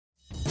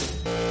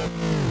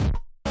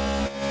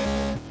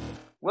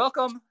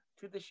Welcome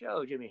to the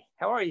show, Jimmy.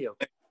 How are you?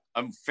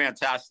 I'm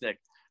fantastic.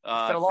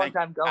 It's been a long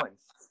time going.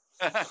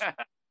 I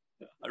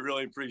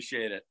really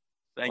appreciate it.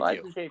 Thank I you.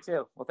 appreciate it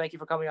too. Well, thank you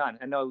for coming on.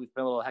 I know it's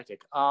been a little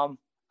hectic. I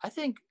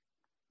think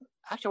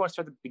actually I want to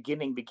start the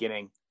beginning.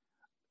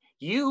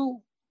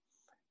 You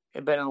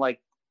have been like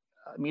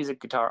a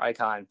music guitar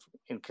icon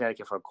in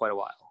Connecticut for quite a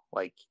while.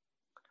 Like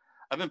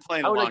I've been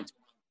playing a long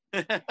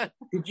time.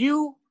 Did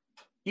you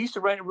used to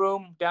rent a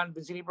room down at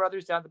Vizzini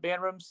Brothers, down at the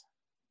band rooms?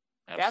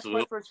 Absolutely. That's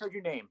when I first heard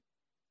your name.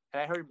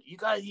 And I heard, you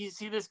gotta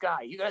see this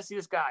guy. You gotta see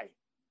this guy. I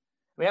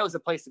mean, that was the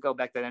place to go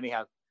back then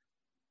anyhow.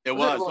 It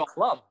was like a little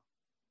club.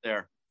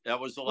 There. That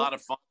was a lot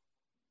of fun.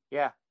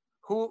 Yeah.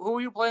 Who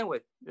were you playing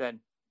with then?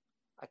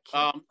 I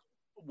can't.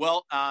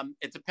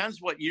 It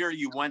depends what year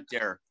you went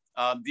there.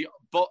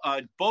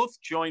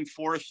 Both joined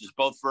forces,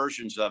 both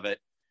versions of it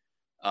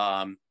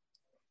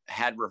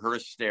had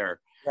rehearsed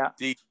there. Yeah.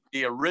 The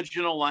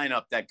original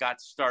lineup that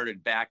got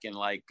started back in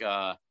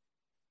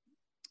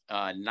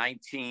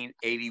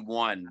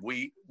 1981.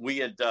 We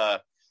had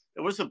it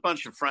was a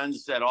bunch of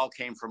friends that all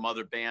came from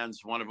other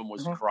bands. One of them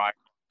was Cry,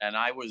 and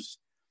I was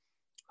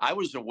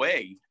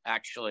away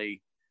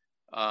actually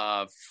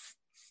in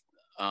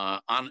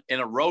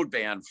a road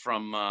band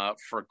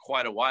for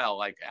quite a while.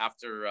 Like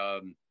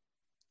after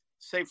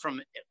say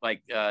from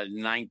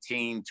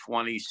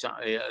 1920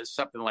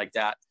 something like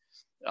that.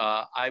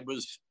 I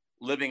was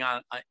living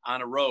on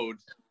a road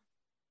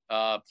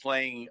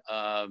playing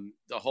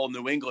the whole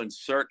New England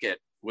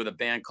circuit with a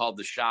band called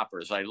the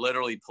Shoppers. I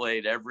literally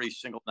played every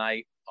single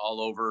night all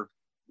over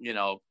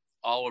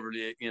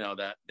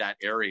that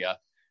area,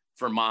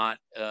 Vermont,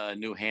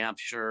 New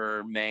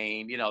Hampshire,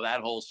 Maine,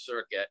 that whole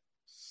circuit.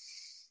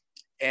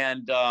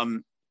 And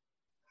then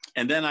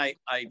I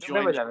joined.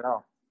 Remember that at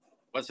all?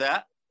 What's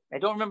that? I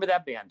don't remember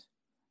that band.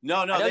 No.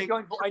 I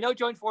know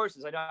Joined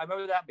Forces. I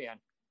remember that band.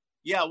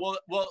 Yeah,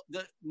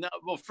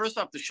 first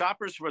off, the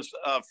Shoppers was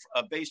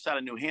based out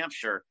of New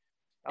Hampshire,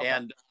 okay.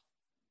 And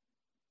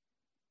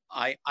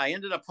I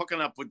ended up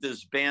hooking up with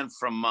this band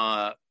from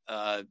that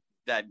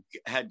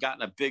had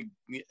gotten a big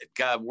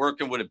guy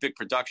working with a big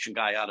production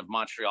guy out of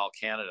Montreal,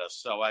 Canada.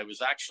 So I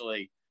was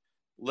actually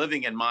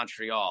living in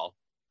Montreal,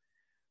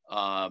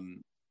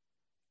 and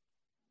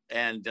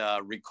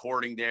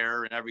recording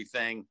there and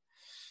everything,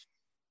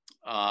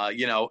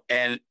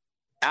 and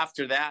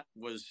after that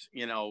was,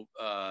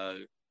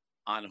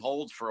 on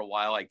hold for a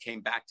while. I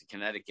came back to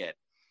Connecticut,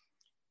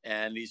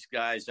 and these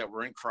guys that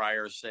were in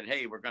Crier said,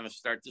 "Hey, we're going to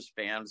start this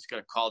band. It's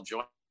going to call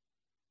Join."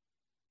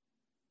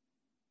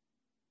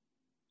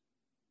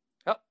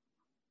 Oh.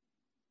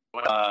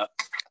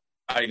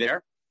 Are you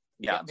there?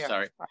 Yeah,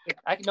 sorry.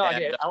 I can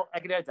edit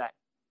that.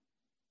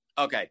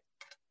 Okay.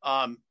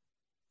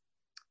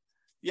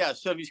 Yeah,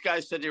 so these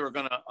guys said they were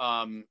going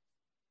to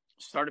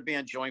start a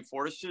band, Join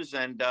Forces,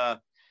 and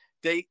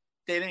they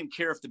didn't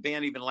care if the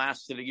band even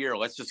lasted a year.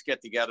 Let's just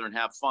get together and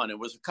have fun. It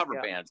was a cover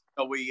band.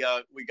 So we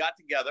got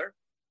together,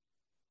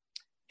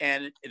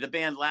 and the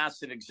band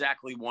lasted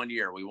exactly 1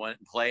 year. We went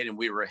and played, and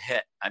we were a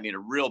hit. I mean, a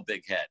real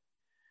big hit.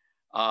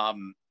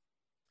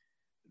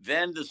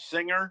 Then the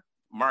singer,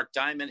 Mark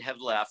Diamond, had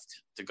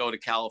left to go to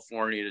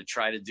California to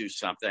try to do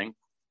something.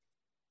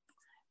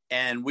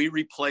 And we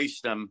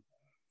replaced him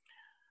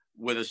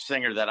with a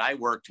singer that I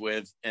worked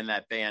with in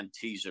that band,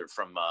 Teaser,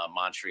 from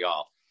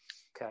Montreal.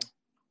 Okay.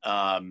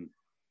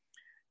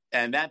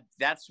 And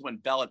that's when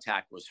Bell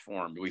Attack was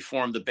formed. We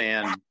formed the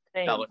band.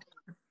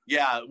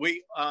 Yeah,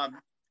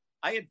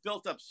 I had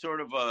built up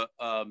sort of a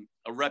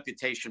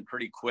reputation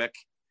pretty quick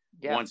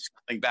once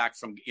coming back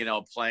from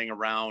playing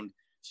around.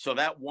 So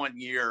that 1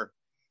 year,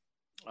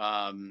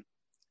 a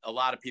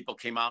lot of people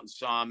came out and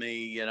saw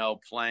me,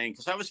 playing,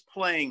 because I was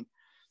playing.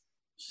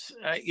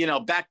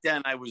 Back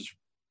then I was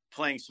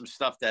playing some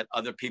stuff that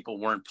other people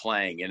weren't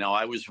playing.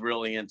 I was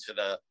really into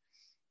the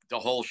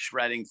whole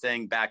shredding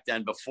thing back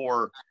then,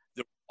 before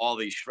all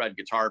these shred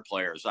guitar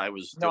players. I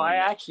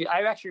actually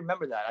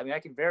remember that. I mean, I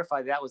can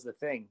verify that was the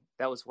thing.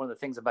 That was one of the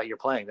things about your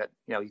playing, that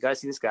you got to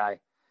see this guy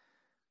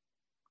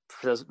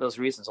for those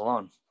reasons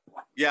alone.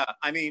 Yeah,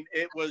 I mean,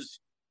 it was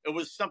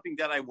something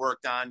that I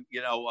worked on.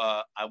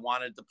 I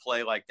wanted to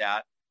play like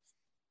that.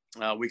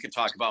 We could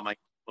talk about my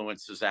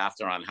influences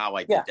after on how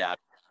I did that.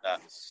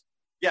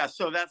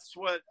 So that's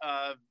what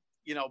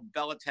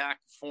Bell Attack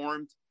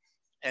formed,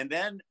 and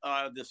then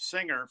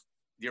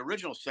the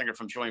original singer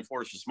from Join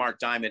Forces, Mark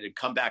Diamond, had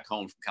come back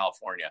home from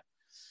California.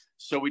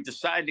 So we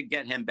decided to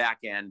get him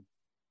back in.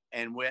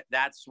 And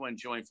that's when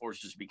Join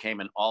Forces became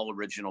an all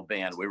original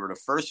band. We were the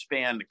first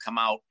band to come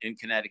out in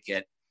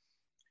Connecticut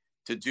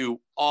to do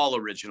all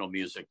original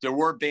music. There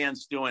were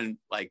bands doing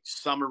like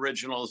some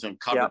originals and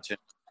cover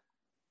tunes,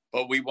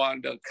 but we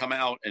wanted to come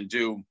out and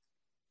do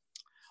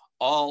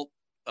all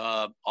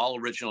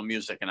original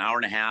music, an hour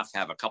and a half,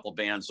 have a couple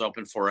bands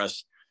open for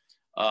us.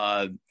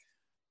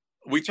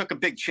 We took a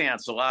big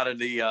chance. A lot of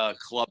the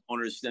club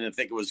owners didn't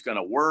think it was going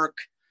to work.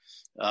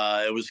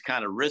 It was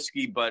kind of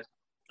risky, but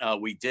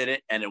we did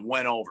it, and it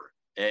went over.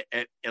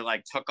 It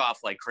like took off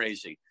like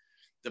crazy.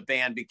 The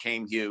band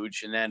became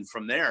huge, and then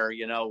from there,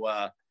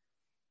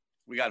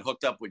 we we got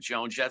hooked up with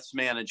Joan Jett's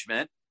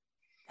management.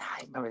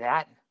 I remember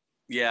that.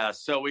 Yeah,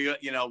 so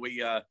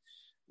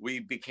we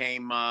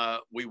became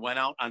we went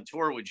out on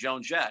tour with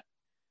Joan Jett.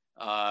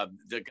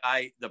 The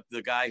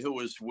guy who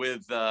was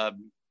with the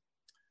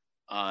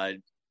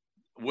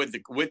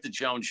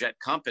Joan Jett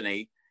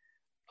company,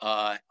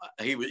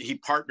 he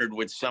partnered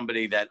with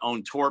somebody that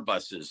owned tour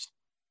buses.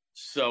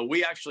 So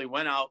we actually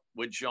went out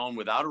with Joan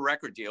without a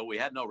record deal. We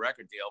had no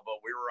record deal, but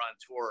we were on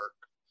tour.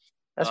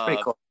 That's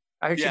pretty cool.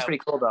 I heard she's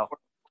pretty cool though.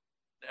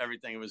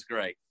 Everything was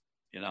great,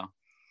 You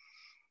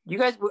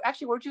guys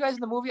actually weren't you guys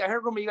in the movie? I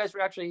heard rumor you guys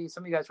were actually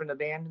some of you guys were in the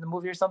band in the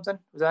movie or something.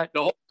 Was that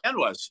the whole band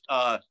was?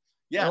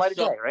 Yeah, Light of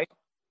Day, right?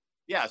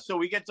 Yeah, so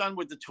we get done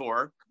with the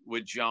tour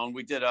with Joan.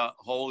 We did a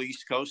whole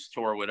East Coast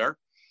tour with her,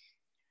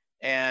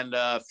 and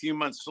a few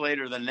months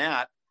later than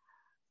that,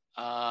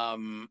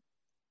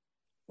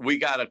 we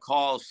got a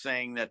call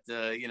saying that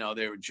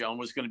Joan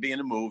was going to be in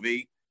a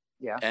movie,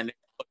 and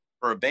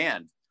for a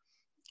band.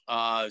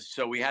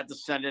 So we had to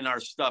send in our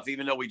stuff,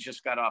 even though we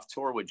just got off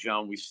tour with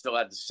Joan. We still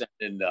had to send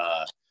in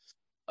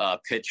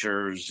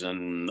pictures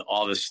and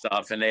all this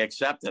stuff, and they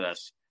accepted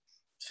us.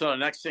 So the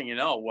next thing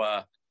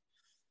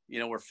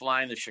we're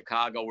flying to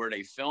Chicago where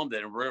they filmed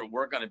it, and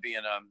we're going to be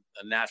in a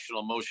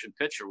national motion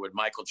picture with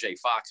Michael J.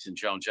 Fox and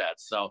Joan Jett.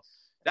 So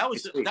that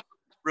was a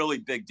really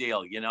big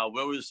deal.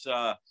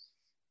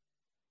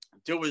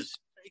 There was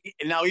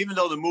now, even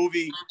though the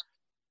movie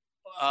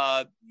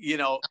had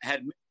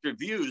mixed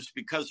reviews,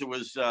 because it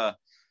was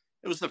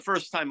the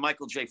first time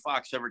Michael J.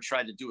 Fox ever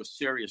tried to do a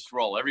serious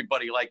role.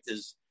 Everybody liked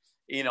his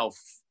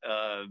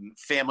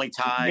Family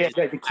Ties,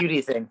 the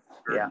cutie thing.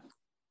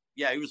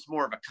 Yeah, it was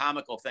more of a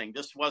comical thing.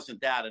 This wasn't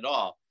that at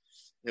all.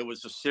 It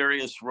was a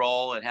serious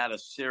role. It had a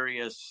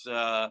serious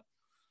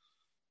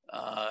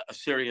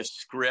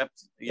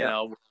script.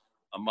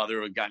 A mother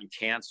who had gotten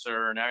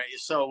cancer, and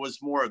so it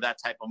was more of that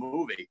type of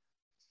movie.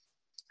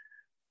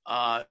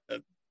 But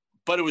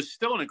it was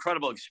still an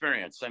incredible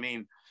experience. I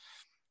mean,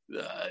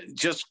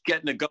 just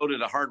getting to go to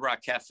the Hard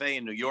Rock Cafe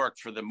in New York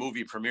for the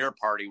movie premiere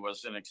party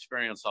was an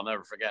experience I'll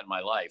never forget in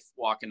my life.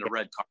 Walking the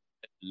red carpet,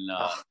 and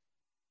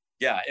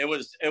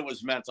it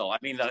was mental. I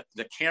mean,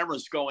 the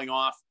cameras going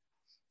off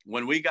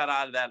when we got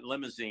out of that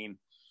limousine.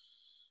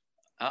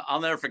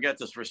 I'll never forget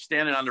this. We're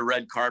standing on the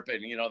red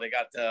carpet, and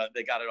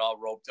they got it all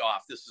roped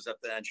off. This is at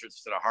the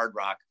entrance to the Hard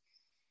Rock,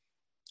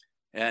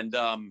 and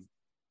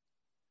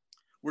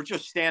we're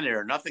just standing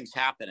there. Nothing's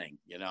happening,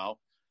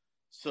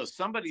 So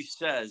somebody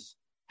says,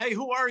 "Hey,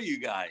 who are you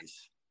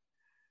guys?"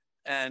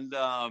 And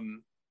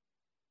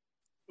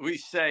we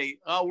say,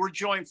 "Oh, we're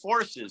Joint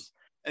Forces."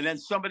 And then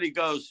somebody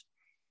goes,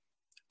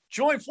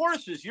 "Joint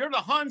Forces, you're the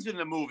Huns in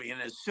the movie."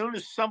 And as soon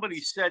as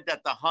somebody said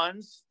that the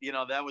Huns,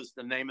 that was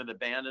the name of the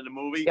band in the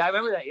movie. Yeah, I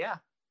remember that. Yeah.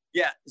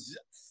 Yeah.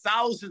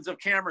 Thousands of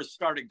cameras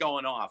started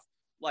going off,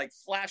 like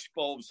flash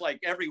bulbs, like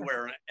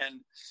everywhere.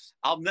 And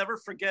I'll never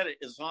forget it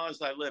as long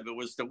as I live. It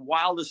was the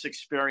wildest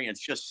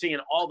experience, just seeing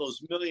all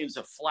those millions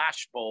of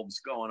flash bulbs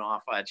going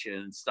off at you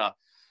and stuff.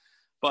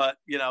 But,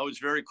 it was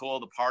very cool.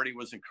 The party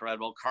was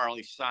incredible.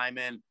 Carly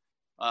Simon,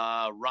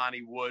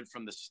 Ronnie Wood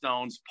from the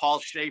Stones, Paul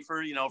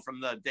Schaefer,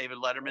 from the David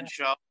Letterman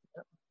show.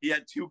 He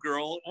had two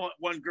girls,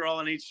 one girl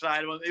on each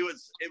side of him.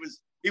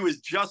 He was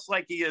just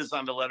like he is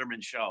on the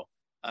Letterman show.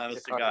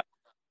 Honest to God.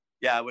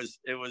 Yeah, it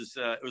was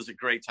a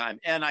great time.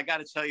 And I got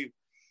to tell you,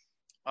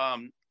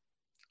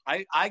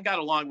 I got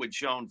along with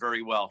Joan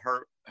very well.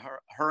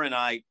 Her and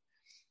I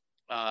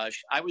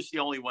was the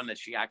only one that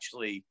she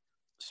actually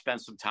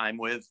spent some time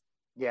with.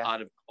 Yeah.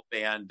 Out of the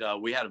band,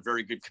 we had a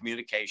very good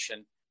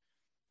communication.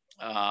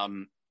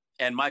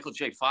 And Michael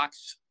J.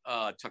 Fox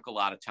took a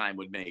lot of time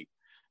with me.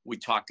 We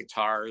talked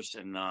guitars,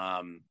 and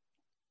I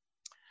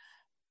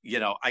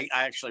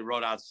actually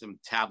wrote out some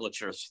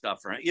tablature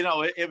stuff for him.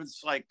 It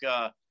was like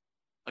a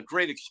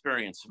great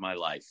experience in my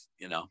life.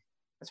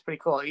 That's pretty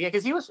cool. Yeah,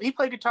 because he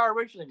played guitar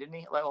originally, didn't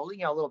he? Like, a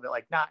little bit,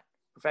 like not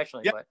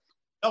professionally, but.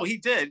 No, he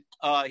did.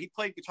 He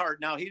played guitar.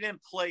 Now, he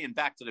didn't play in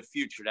Back to the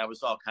Future. That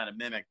was all kind of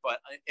mimicked. But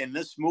in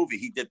this movie,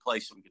 he did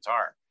play some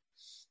guitar.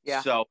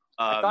 Yeah. So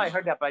I thought I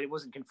heard that, but it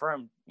wasn't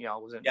confirmed. It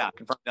wasn't a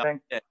confirmed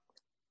thing.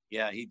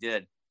 Yeah, he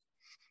did.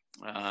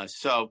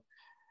 So,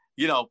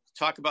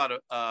 talk about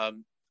a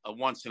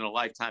once in a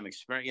lifetime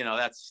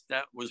experience.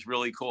 That was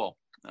really cool.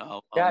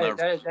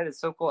 That is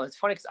so cool. It's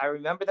funny because I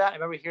remember that. I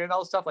remember hearing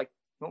all the stuff, like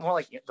more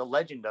like the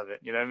legend of it.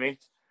 You know what I mean?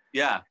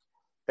 Yeah.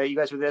 That you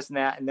guys were this and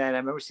that, and then I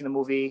remember seeing the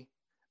movie.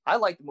 I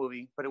liked the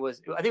movie, but I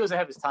think it was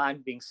ahead of its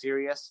time, being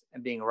serious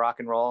and being rock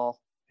and roll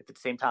at the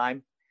same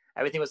time.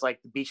 Everything was like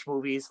the beach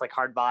movies, like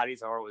Hard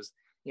Bodies, or it was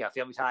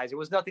Family Ties. It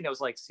was nothing that was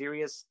like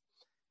serious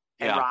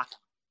and rock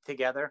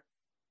together.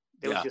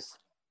 Was just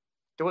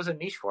there was a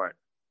niche for it,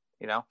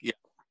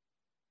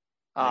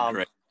 Yeah.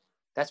 Great.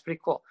 That's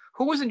pretty cool.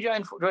 Who was in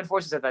Joint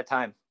Forces at that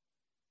time?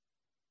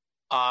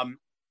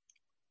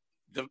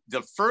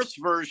 The first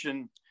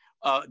version,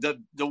 the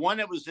one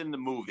that was in the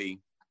movie.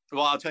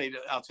 Well, I'll tell you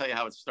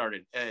how it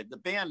started. The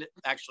band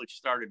actually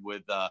started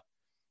with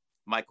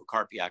Michael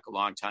Karpiak, a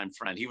longtime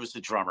friend. He was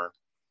the drummer.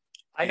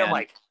 I know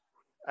Mike.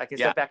 I can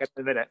step back in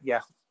a minute. Yeah.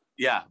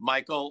 Yeah,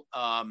 Michael,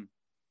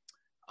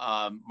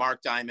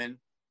 Mark Diamond,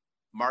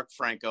 Mark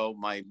Franco,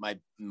 my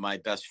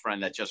best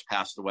friend that just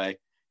passed away,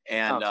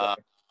 and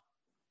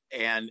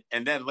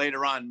and then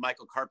later on,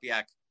 Michael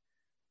Karpiak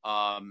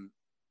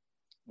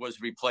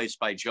was replaced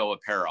by Joe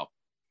Aparo,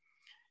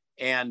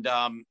 and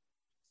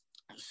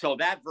so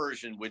that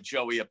version with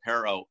Joey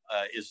Aparo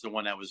is the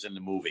one that was in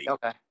the movie.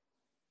 Okay.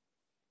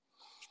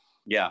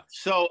 Yeah.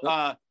 So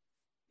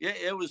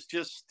it was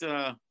just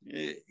talk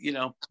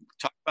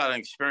about an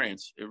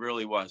experience. It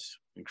really was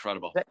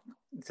incredible.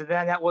 So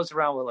then that was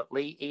around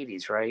late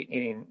 80s, right?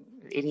 80,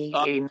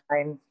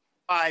 89?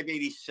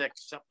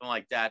 86, something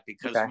like that,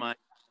 because it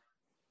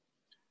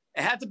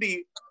had to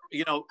be,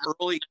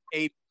 early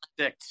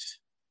 86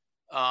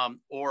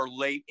 or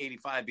late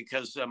 85,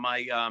 because when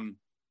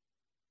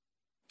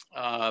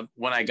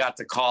I got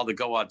the call to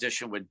go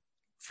audition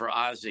for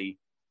Ozzy,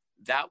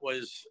 that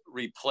was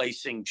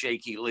replacing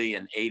Jakey Lee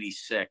in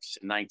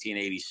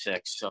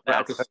 1986. So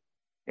that's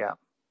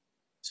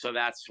So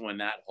that's when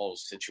that whole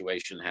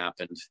situation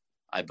happened,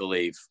 I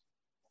believe.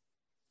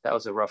 That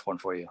was a rough one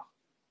for you.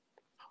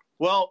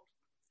 Well,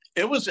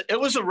 it was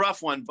a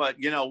rough one, but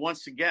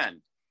once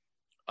again,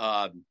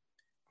 I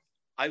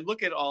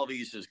look at all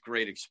these as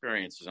great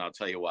experiences, and I'll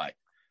tell you why.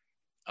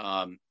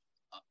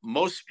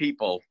 Most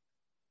people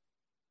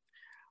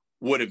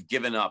would have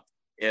given up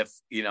if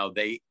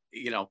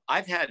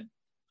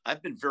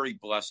I've been very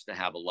blessed to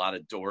have a lot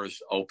of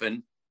doors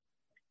open,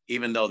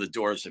 even though the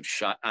doors have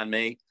shut on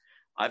me.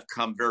 I've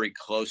come very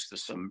close to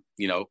some,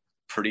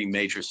 pretty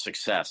major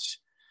success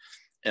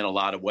in a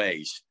lot of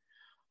ways.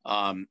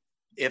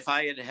 If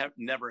I had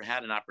never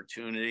had an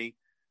opportunity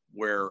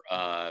where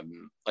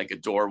like a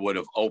door would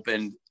have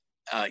opened,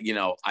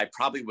 I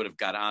probably would have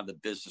got out of the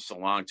business a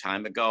long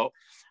time ago.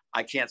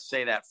 I can't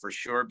say that for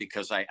sure,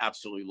 because I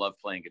absolutely love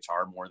playing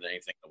guitar more than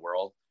anything in the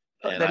world.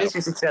 And that is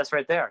a success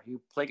right there.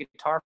 You play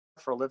guitar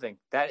for a living.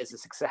 That is a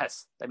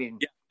success. I mean,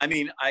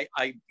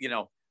 I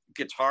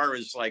guitar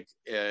is like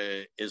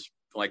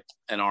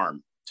an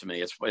arm to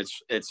me.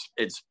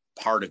 It's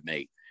part of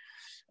me.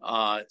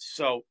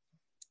 So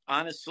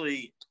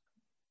honestly,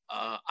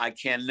 I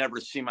can never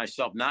see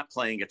myself not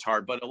playing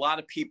guitar, but a lot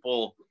of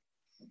people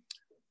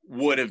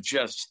would have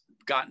just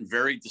gotten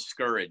very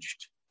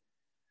discouraged.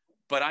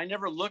 But I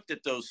never looked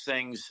at those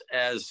things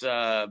as,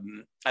 I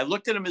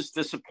looked at them as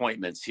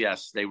disappointments.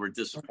 Yes, they were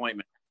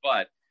disappointments,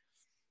 but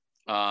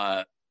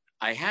I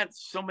had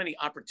so many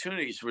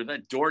opportunities where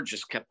that door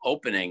just kept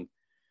opening.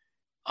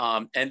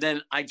 And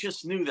then I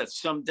just knew that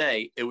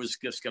someday it was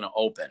just going to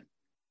open,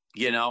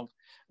 Yeah.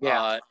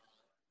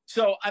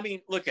 So, I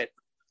mean, look at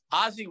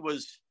Ozzy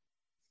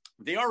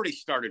they already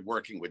started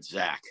working with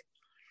Zach.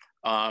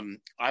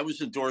 I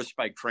was endorsed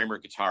by Kramer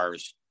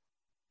Guitars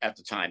at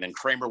the time, and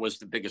Kramer was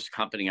the biggest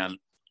company on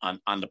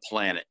the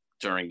planet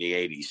during the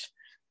 80s.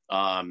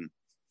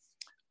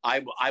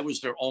 I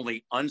was their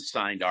only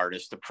unsigned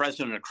artist. The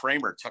president of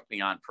Kramer took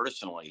me on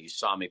personally. He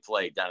saw me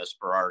play, Dennis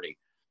Berardi.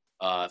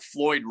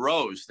 Floyd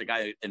Rose, the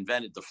guy who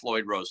invented the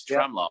Floyd Rose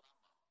tremolo,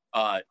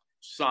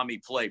 saw me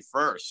play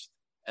first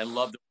and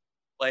loved the way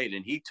I played,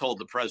 and he told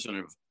the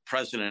president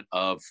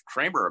of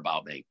Kramer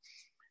about me.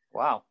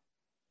 Wow.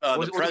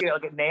 Was it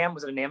like a NAMM?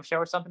 Was it a NAMM show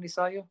or something he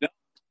saw you? No,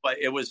 but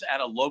it was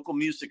at a local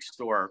music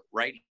store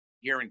right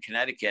here in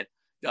Connecticut,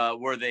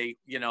 where they,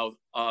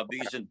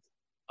 these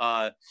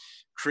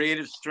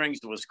Creative Strings,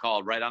 it was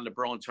called, right on the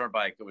Berlin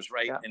Turnpike. It was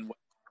right in,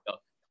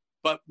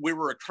 but we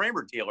were a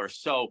Kramer dealer.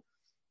 So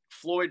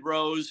Floyd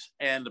Rose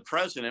and the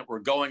president were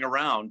going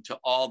around to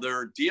all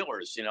their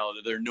dealers,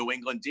 their New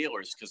England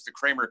dealers, because the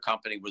Kramer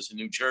company was in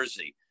New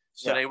Jersey.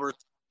 So they were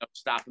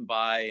stopping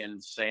by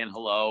and saying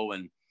hello.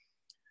 And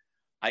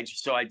I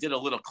did a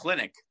little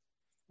clinic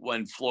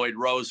when Floyd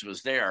Rose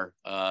was there,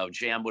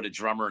 jammed with a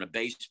drummer and a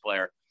bass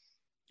player,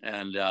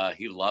 and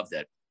he loved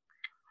it.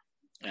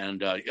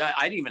 And I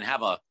didn't even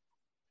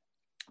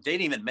they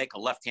didn't even make a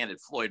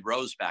left-handed Floyd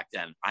Rose back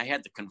then. I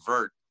had to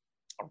convert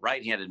a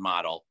right-handed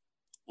model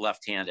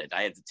left-handed.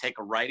 I had to take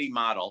a righty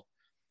model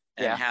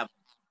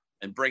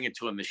and bring it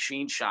to a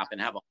machine shop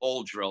and have a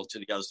hole drilled to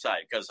the other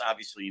side, because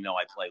obviously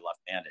I play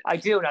left-handed. I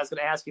do, and I was going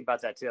to ask you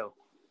about that too.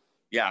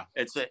 Yeah,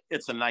 it's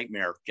a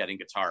nightmare getting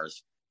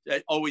guitars.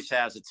 It always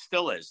has. It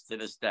still is to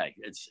this day.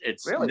 It's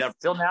really never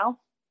still now.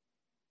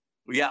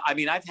 Yeah, I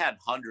mean, I've had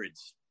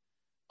hundreds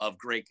of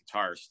great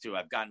guitars too.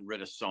 I've gotten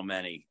rid of so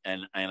many,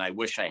 and I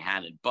wish I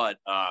hadn't. But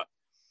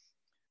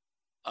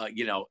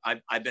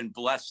I've been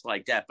blessed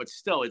like that. But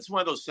still, it's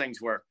one of those things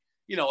where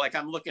like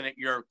I'm looking at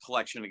your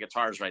collection of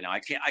guitars right now. I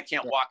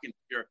can't walk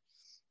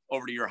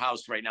over to your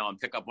house right now and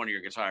pick up one of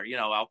your guitars.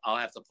 I'll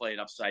have to play it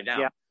upside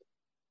down.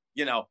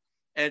 Yeah.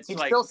 It's you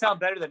like still sound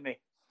better than me.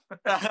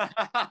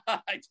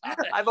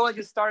 I've only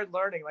just started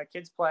learning. My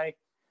kids play,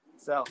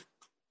 so.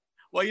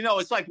 Well,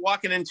 it's like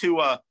walking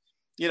into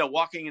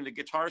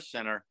Guitar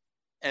Center,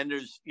 and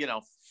there's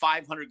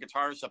 500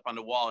 guitars up on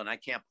the wall, and I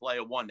can't play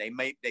a one. They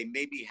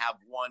maybe have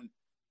one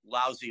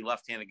lousy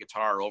left-handed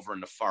guitar over in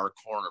the far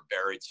corner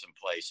buried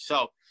someplace.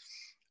 So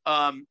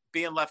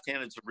being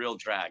left-handed is a real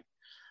drag.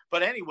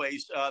 But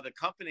anyways, the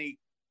company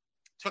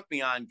took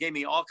me on, gave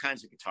me all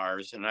kinds of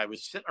guitars, and I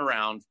was sitting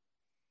around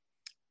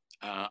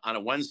on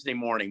a Wednesday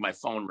morning. My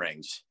phone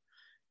rings,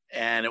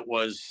 and it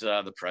was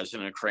the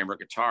president of Kramer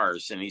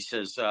Guitars, and he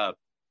says,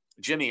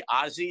 "Jimmy,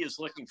 Ozzy is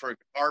looking for a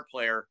guitar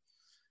player,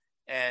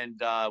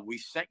 and we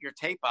sent your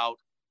tape out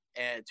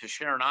to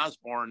Sharon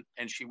Osbourne,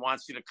 and she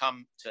wants you to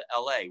come to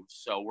LA.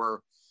 So we're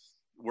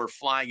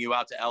flying you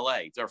out to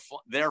LA.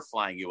 They're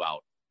flying you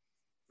out."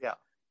 Yeah.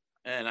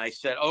 And I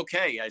said,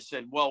 "Okay." I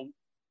said,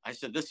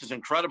 "This is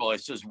incredible." I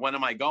says, "When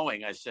am I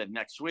going?" I said,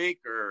 "Next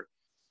week or,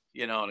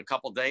 in a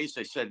couple of days."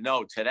 They said,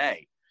 "No,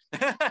 today."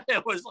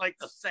 It was like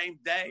the same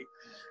day.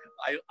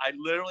 I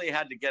literally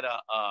had to get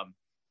a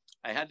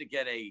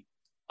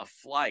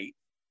flight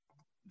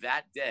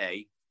that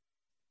day.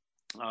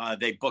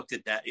 They booked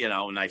it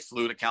and I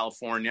flew to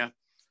California.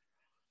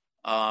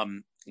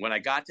 When I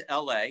got to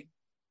LA,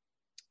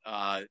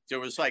 I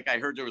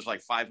heard there was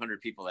like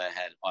 500 people that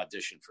had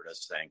auditioned for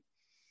this thing.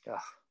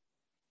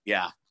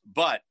 Yeah.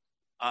 But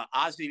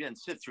Ozzy didn't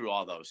sit through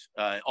all those.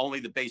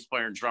 Only the bass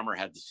player and drummer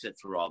had to sit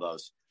through all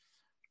those.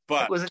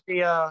 But was it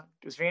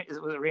was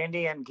it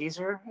Randy and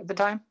Geezer at the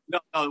time? No,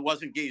 it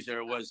wasn't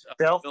Geezer. It was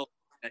Phil.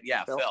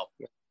 Yeah, Phil.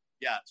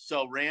 Yeah.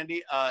 So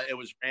Randy, it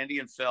was Randy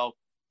and Phil.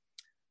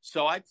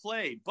 So I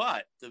played,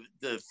 but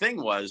the thing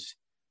was,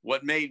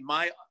 what made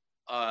my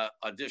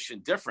audition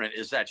different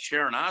is that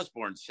Sharon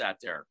Osbourne sat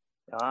there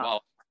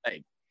while I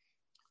played,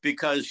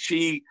 because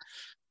she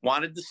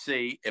wanted to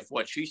see if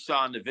what she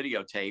saw in the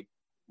videotape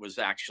was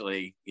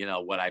actually,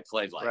 what I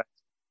played like.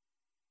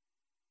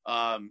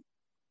 Right.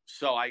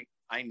 So I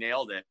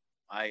nailed it.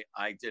 I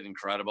did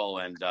incredible,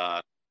 and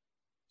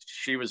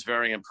she was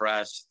very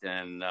impressed.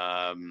 And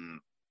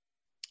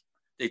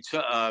they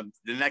took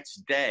the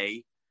next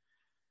day.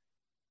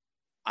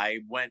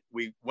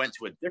 We went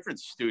to a different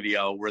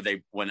studio where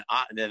then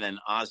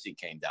Ozzy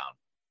came down.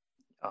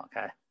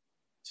 Okay.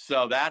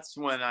 So that's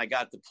when I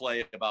got to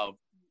play about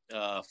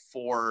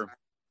 4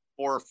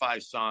 or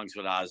 5 songs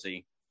with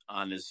Ozzy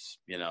on this,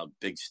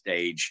 big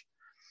stage.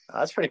 Oh,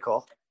 that's pretty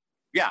cool.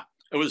 Yeah,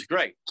 it was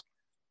great.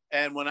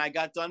 And when I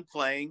got done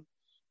playing,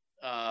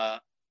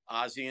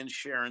 Ozzy and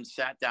Sharon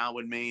sat down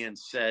with me and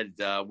said,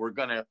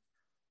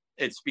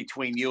 it's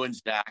between you and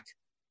Zach.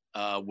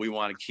 We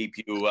want to keep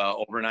you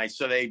overnight.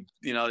 So they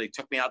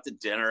took me out to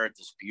dinner at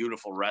this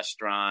beautiful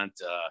restaurant.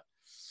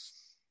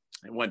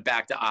 I went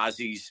back to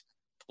Ozzy's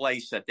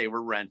place that they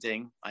were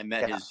renting. I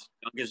met his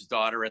youngest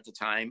daughter at the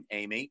time,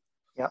 Amy.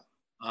 Yeah.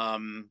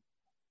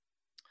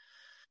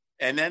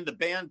 And then the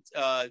band,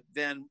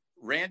 then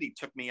Randy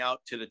took me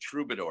out to the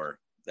Troubadour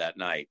that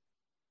night.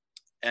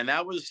 And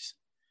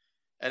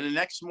the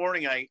next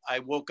morning I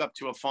woke up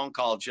to a phone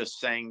call just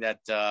saying that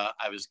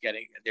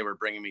they were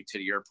bringing me to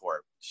the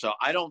airport. So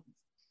I don't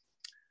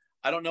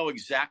know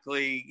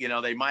exactly,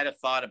 they might've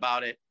thought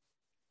about it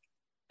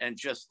and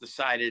just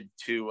decided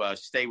to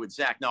stay with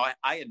Zach. No,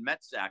 I had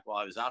met Zach while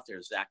I was out there.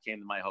 Zach came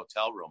to my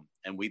hotel room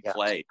and we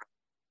played.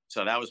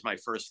 So that was my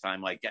first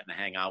time getting to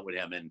hang out with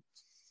him.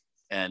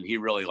 And he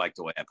really liked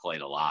the way I played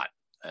a lot.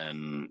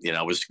 And,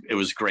 it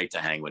was great to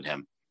hang with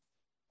him.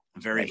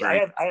 Very.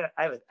 I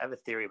have a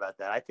theory about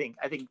that. I think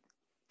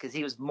because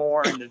he was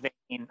more in the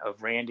vein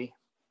of Randy.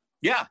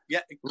 Yeah.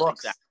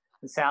 Looks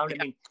and sound. Yeah,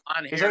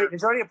 I mean,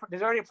 there's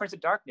already a Prince of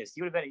Darkness.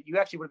 You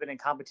actually would have been in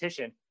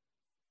competition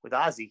with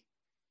Ozzy.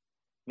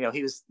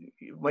 He was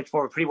much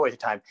more of a pretty boy at the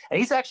time, and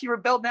he's actually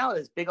rebelled now with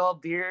his big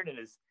old beard and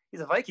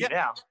he's a Viking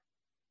now.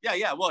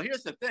 Yeah. Well,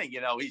 here's the thing.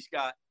 He's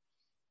got,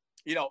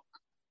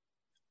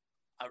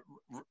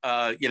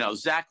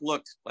 Zach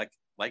looked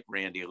like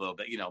Randy a little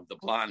bit, the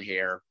blonde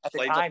hair. At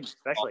the time,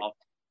 especially.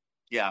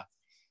 Yeah.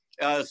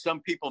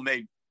 Some people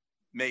made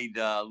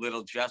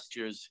little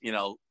gestures,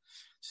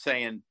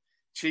 saying,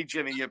 "Gee,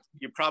 Jimmy,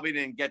 you probably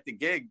didn't get the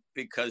gig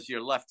because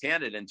you're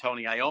left-handed," and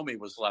Tony Iommi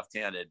was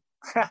left-handed.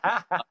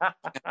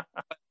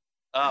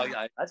 Oh,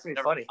 yeah. That's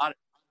pretty funny.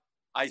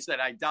 I said,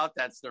 I doubt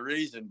that's the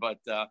reason, but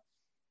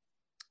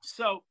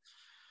so.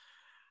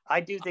 I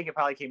do think it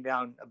probably came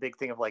down a big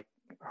thing of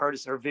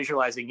her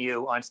visualizing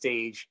you on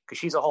stage, because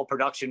she's a whole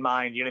production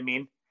mind. You know what I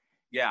mean?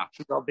 Yeah.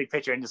 She's all big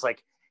picture, and just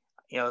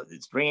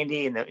it's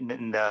Randy, and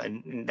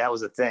that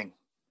was a thing.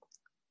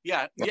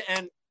 Yeah.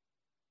 And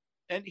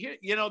here,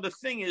 the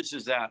thing is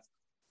that,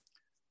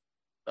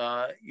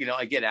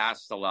 I get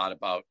asked a lot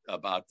about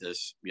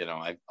this,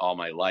 all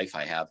my life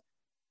I have.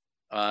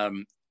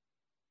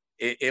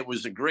 It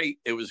was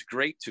great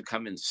to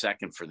come in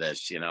second for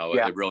this, It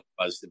really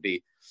was to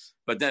be,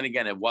 but then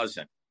again, it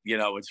wasn't,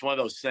 it's one of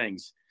those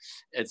things.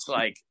 It's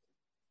like,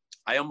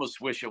 I almost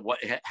wish it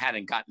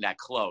hadn't gotten that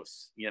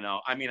close,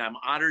 I mean, I'm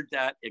honored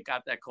that it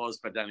got that close,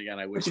 but then again,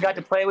 I wish you got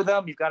to play with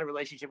them. You've got a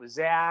relationship with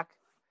Zach.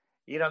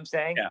 You know what I'm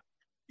saying?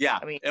 Yeah.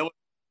 I mean,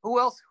 who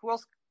else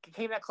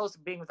came that close to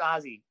being with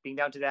Ozzy, being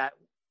down to that?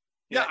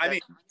 Yeah. I mean,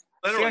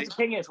 literally, Sharon's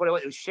opinion is what it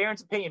was. It was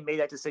Sharon's opinion made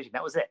that decision.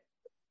 That was it.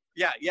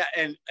 Yeah.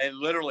 And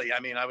literally, I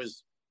mean, I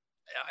was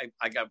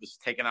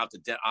taken out to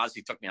dinner.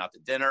 Ozzy took me out to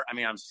dinner. I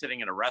mean, I'm sitting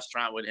in a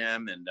restaurant with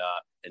him and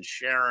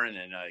Sharon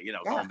and,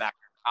 going back to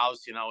the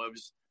house,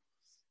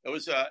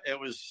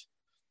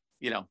 it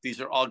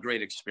these are all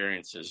great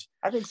experiences.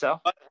 I think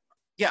so. But,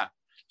 yeah.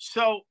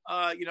 So,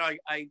 I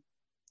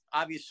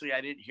obviously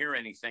I didn't hear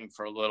anything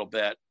for a little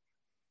bit.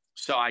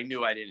 So I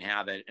knew I didn't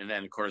have it. And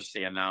then, of course,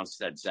 they announced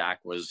that Zach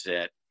was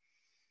it.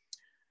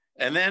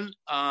 And then,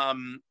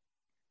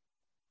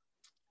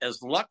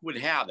 as luck would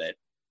have it,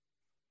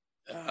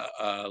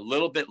 a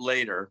little bit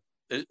later,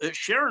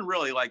 Sharon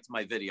really liked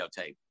my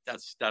videotape.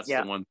 That's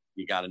the one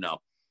you got to know.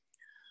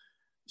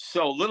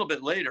 So a little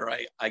bit later,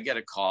 I get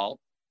a call,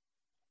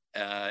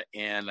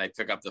 and I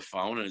pick up the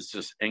phone, and it's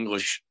this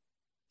English,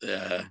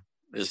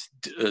 this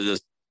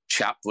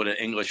chap with an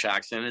English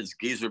accent. It's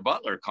Geezer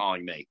Butler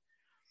calling me,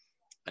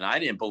 and I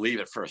didn't believe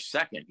it for a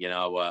second,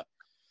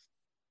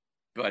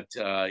 but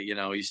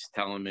he's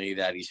telling me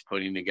that he's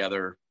putting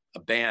together a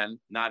band,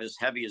 not as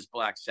heavy as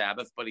Black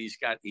Sabbath, but he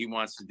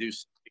wants to do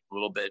something a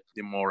little bit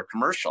more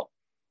commercial.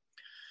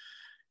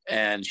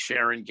 And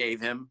Sharon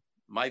gave him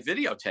my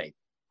videotape.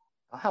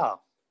 Wow.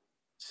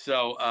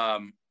 So, I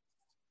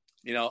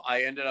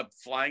ended up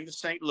flying to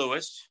St.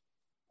 Louis.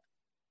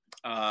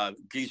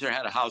 Geezer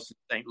had a house in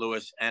St.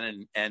 Louis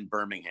and in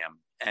Birmingham,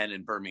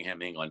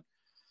 England.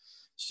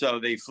 So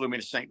they flew me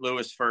to St.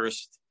 Louis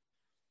first.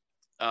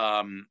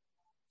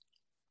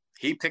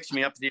 He picks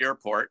me up at the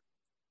airport.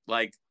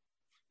 For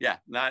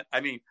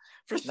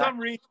some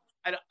reason,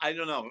 I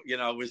don't know.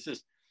 It was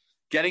just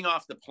getting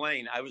off the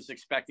plane. I was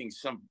expecting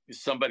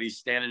somebody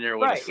standing there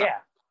with a sign,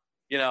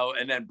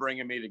 and then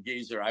bringing me to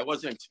Geezer. I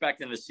wasn't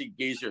expecting to see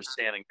Geezer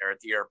standing there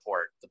at the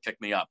airport to pick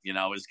me up. It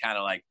was kind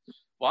of like,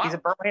 wow. He's a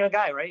Birmingham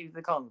guy, right?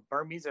 They call him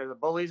Burmese or the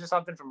Bullies or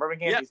something from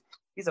Birmingham. Yeah.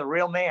 He's a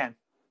real man.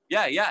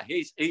 Yeah.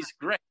 He's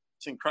great.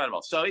 It's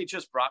incredible. So he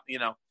just brought me,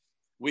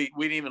 we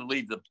didn't even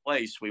leave the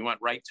place. We went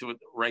right to a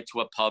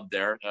pub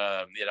there.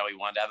 He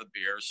wanted to have a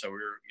beer. So we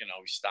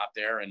stopped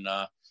there. And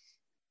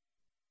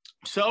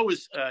so it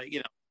was,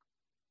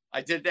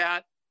 I did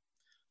that,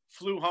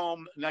 flew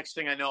home. Next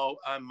thing I know,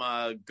 I'm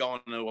going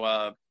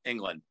to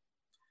England.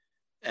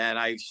 And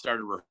I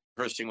started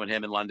rehearsing with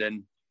him in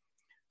London.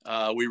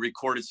 We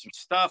recorded some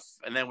stuff.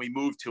 And then we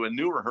moved to a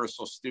new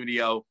rehearsal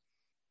studio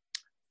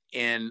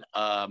in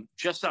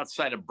just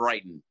outside of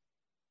Brighton.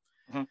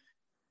 Mm-hmm.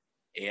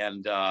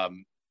 And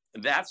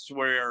that's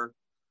where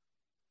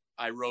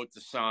I wrote the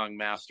song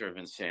 "Master of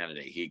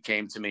Insanity." He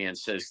came to me and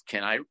says,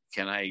 "Can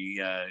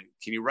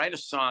you write a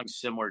song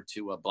similar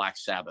to a Black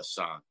Sabbath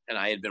song?" And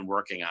I had been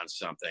working on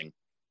something,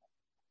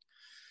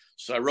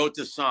 so I wrote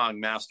the song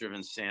 "Master of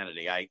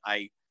Insanity."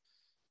 I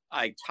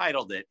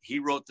titled it. He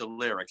wrote the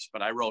lyrics,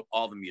 but I wrote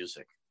all the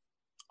music,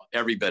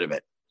 every bit of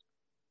it,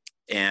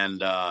 and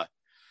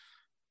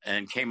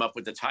came up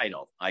with the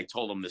title. I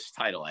told him this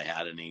title I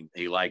had, and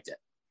he liked it.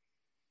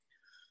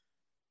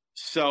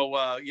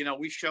 So,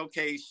 we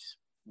showcase,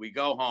 we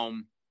go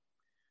home.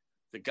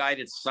 The guy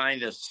that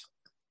signed us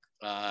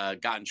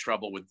got in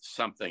trouble with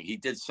something. He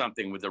did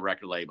something with the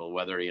record label,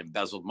 whether he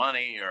embezzled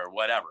money or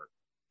whatever.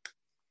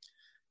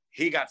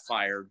 He got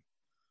fired.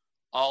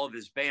 All of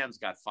his bands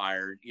got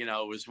fired. It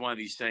was one of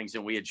these things,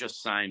 and we had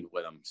just signed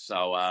with him.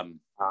 So,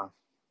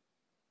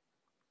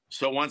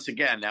 so once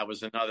again, that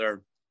was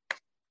another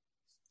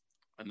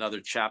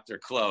chapter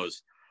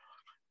closed.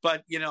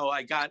 But,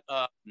 I got...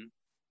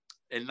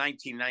 in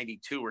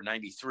 1992 or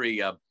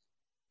 93,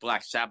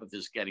 Black Sabbath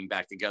is getting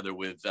back together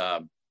with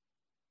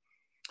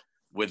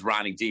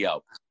Ronnie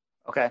Dio.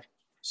 Okay.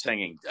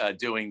 Singing,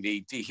 doing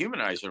the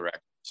Dehumanizer record.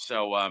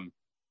 So I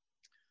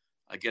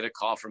get a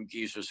call from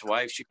Geezer's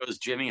wife. She goes,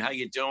 "Jimmy, how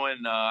you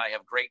doing? I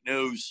have great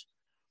news.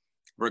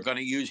 We're going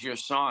to use your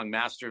song,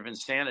 Master of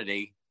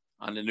Insanity,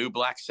 on the new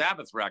Black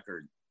Sabbath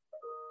record."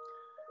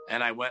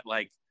 And I went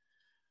like,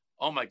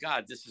 "Oh my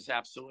God, this is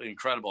absolutely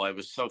incredible." I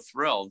was so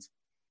thrilled.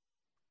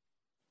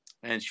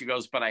 And she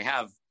goes, "But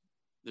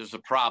there's a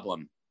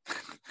problem."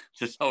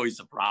 There's always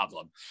a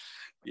problem,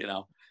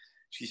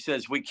 She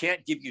says, "We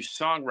can't give you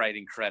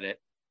songwriting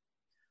credit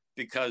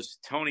because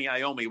Tony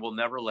Iommi will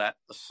never let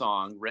a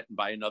song written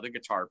by another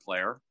guitar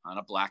player on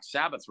a Black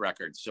Sabbath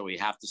record. So we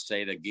have to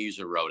say that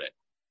Geezer wrote it."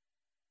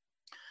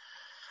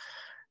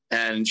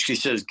 And she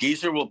says,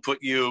 "Geezer will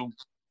put you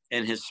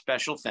in his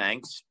special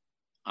thanks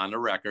on the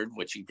record,"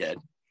 which he did.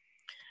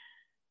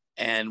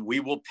 "And we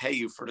will pay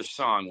you for the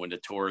song when the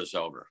tour is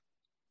over."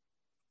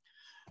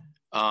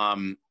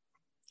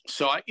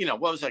 So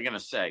what was I going to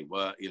say?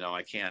 Well,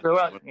 I can't.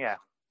 Yeah.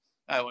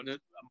 I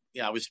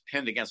was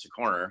pinned against the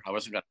corner. I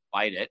wasn't going to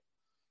fight it.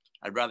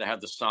 I'd rather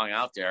have the song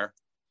out there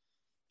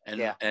and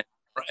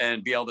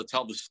be able to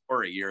tell the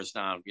story years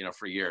down,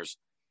 for years.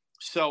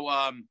 So,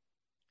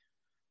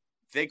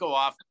 they go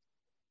off,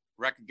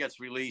 record gets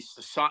released.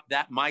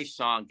 My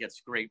song gets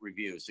great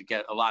reviews. It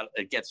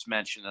gets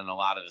mentioned in a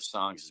lot of the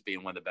songs as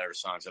being one of the better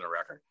songs on a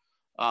record.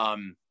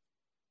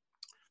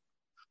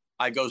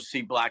 I go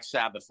see Black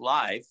Sabbath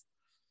live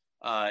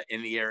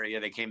in the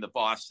area. They came to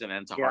Boston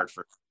and to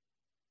Hartford.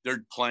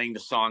 They're playing the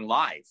song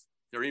live.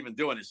 They're even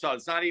doing it. So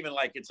it's not even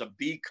like it's a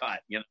B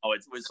cut, It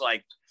was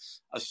like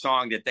a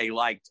song that they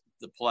liked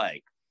to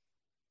play.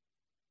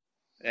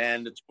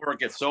 And the tour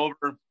gets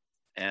over,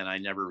 and I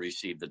never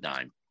received a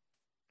dime.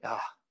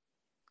 Ah.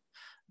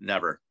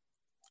 Never.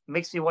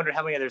 makes me wonder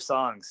how many other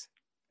songs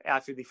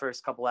after the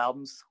first couple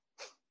albums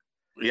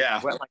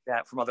went like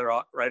that from other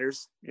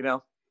writers. You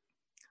know,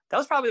 that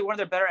was probably one of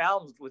their better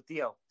albums with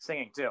Dio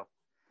singing too.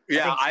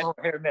 Yeah, I think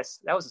Hit or Miss.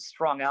 That was a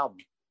strong album.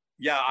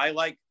 Yeah, I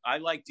like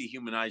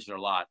Dehumanizer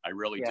a lot. I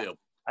really do.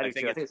 I do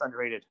too. I think it's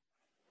underrated.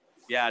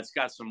 Yeah, it's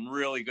got some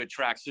really good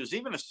tracks. There's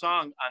even a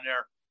song on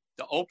there.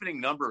 The opening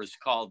number is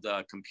called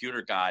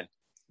 "Computer God."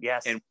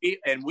 Yes, and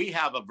we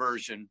have a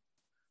version.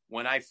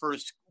 When I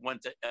first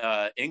went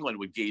to England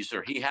with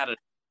Geezer, he had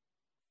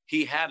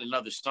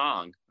another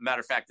song.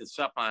 Matter of fact, it's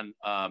up on.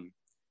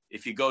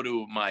 If you go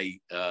to my,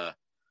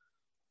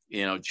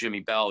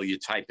 Jimmy Bell, you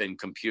type in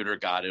 "Computer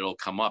God," it'll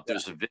come up. Yeah.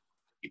 There's a video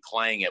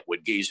playing it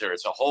with Geezer.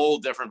 It's a whole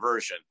different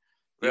version.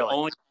 Really? The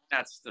only thing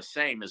that's the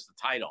same is the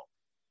title.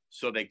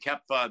 So they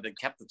kept the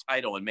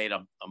title and made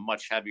a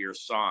much heavier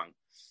song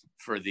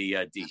for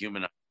the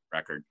Dehumanizer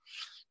record.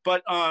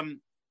 But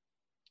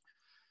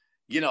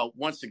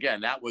once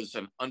again, that was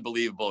an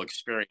unbelievable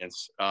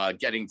experience.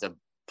 Getting to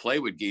play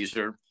with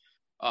Geezer.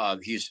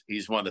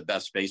 He's one of the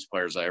best bass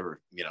players I ever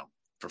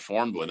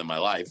performed with in my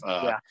life.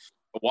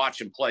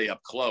 Watch him play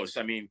up close.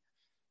 I mean,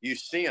 you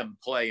see him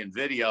play in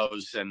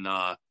videos, and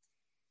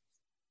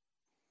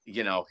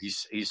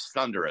he's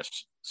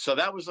thunderous. So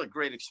that was a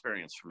great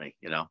experience for me.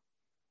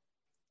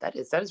 That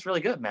is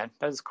really good, man.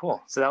 That is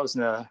cool. So that was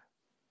in the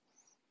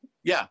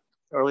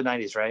early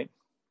 90s, right?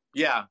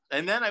 Yeah.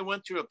 And then I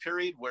went through a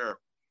period where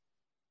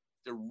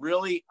there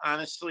really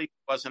honestly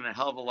wasn't a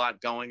hell of a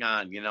lot going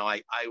on. Ended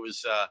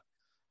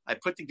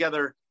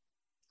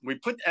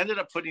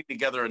up putting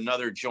together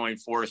another Joint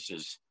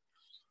Forces,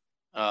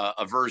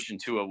 a version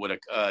to it with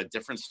a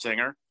different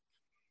singer,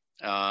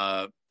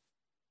 Livio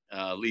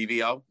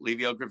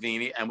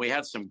Gravini. And we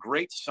had some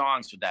great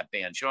songs with that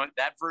band.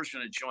 That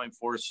version of Joint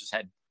Forces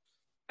had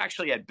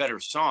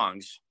better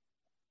songs.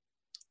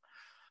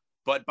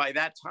 But by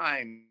that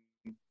time,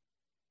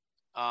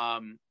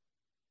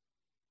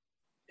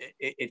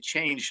 it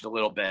changed a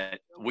little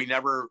bit. We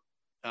never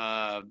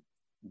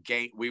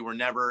we were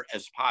never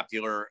as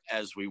popular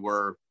as we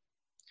were.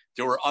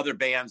 There were other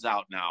bands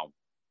out now.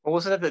 Well,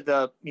 wasn't it that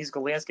the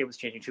musical landscape was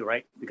changing too,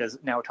 right? Because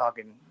now we're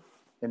talking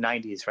the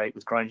 90s, right,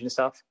 with grunge and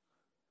stuff.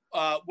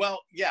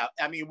 Well, yeah.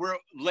 I mean, we're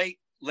late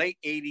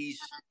 80s.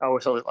 Oh,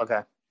 we're so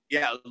okay.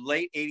 Yeah,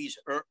 late 80s,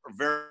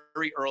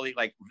 very early,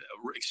 like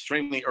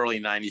extremely early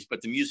 90s,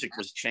 but the music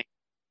was changing.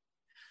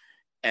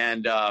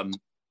 And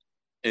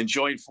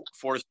Joint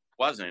Force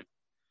wasn't.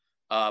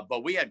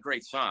 But we had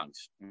great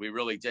songs. We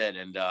really did.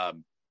 And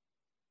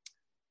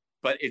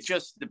but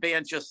the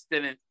band just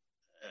didn't,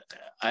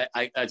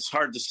 it's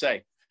hard to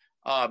say.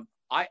 I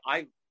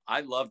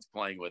loved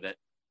playing with it.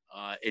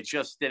 It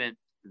just didn't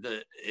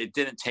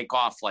take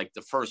off like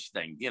the first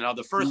thing.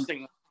 The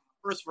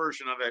first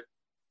version of it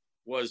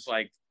was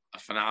like a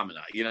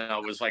phenomenon.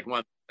 It was like one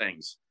of the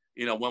things.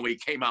 When we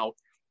came out,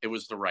 it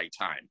was the right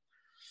time.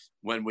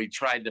 When we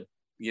tried to,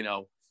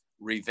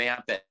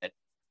 revamp it,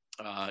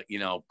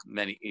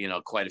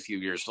 quite a few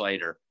years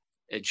later,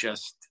 it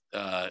just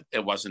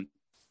it wasn't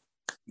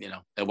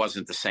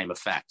the same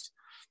effect.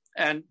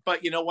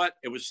 But you know what?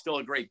 It was still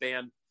a great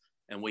band,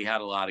 and we had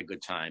a lot of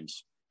good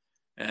times.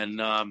 And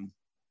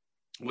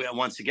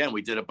once again,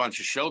 we did a bunch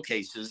of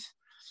showcases.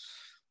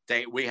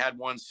 We had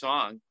one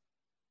song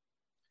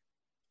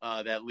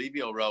that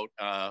Livio wrote,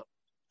 I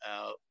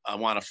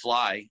Want to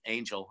Fly,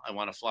 Angel, I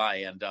Want to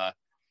Fly. And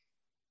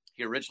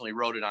he originally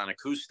wrote it on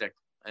acoustic,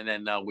 and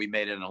then we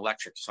made it an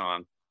electric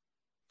song.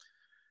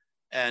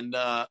 And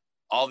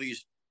all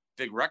these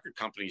big record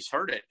companies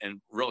heard it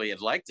and really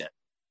had liked it.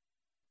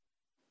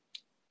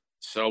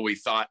 So we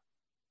thought,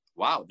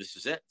 wow, this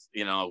is it.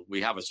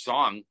 We have a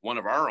song, one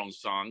of our own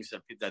songs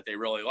that they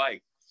really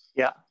like.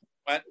 Yeah.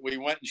 But we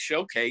went and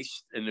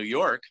showcased in New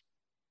York,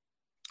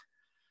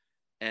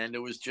 and it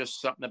was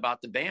just something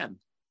about the band.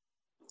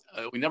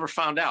 We never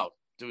found out.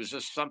 There was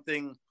just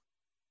something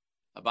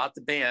about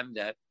the band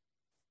that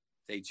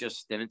they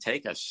just didn't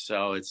take us.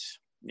 So it's,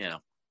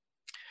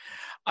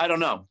 I don't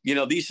know.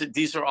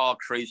 These are all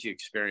crazy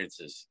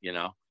experiences,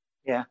 Yeah.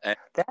 And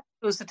that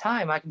was the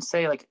time I can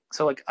say,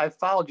 I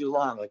followed you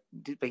along,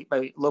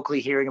 by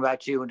locally hearing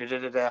about you and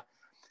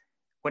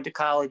went to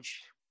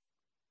college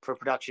for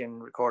production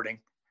recording,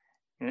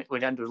 and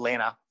went down to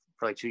Atlanta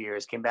for 2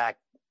 years, came back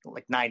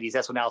 90s.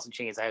 That's when Alice in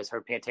Chains, I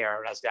heard Pantera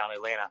when I was down in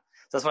Atlanta.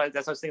 So that's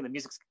what I was thinking. The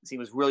music scene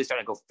was really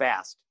starting to go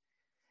fast.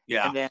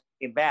 Yeah. And then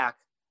came back,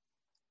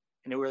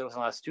 and there wasn't a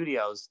lot of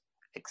studios,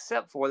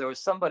 except for there was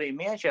somebody in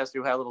Manchester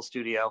who had a little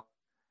studio,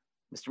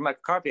 Mr.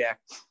 Michael Karpiak,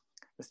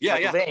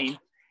 Michael Vane.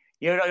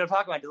 You know what I'm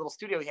talking about? The little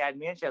studio he had in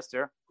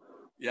Manchester.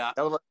 Yeah.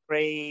 That little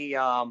gray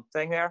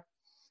thing there.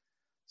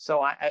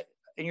 So I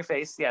in your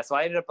face, yeah. So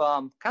I ended up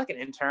kind of like an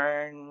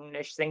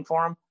intern-ish thing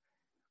for him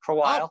for a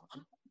while.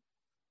 Oh.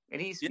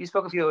 And he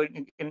spoke of you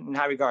in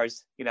high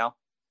regards, Him and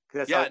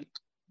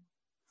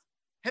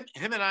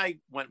I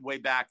went way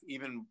back,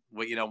 even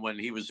when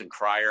he was in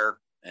Cryer,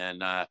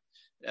 and I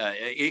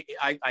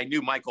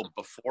knew Michael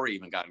before he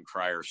even got in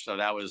Cryer, so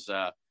that was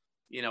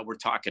we're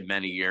talking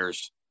many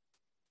years.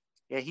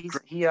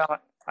 Yeah,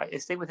 I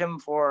stayed with him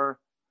for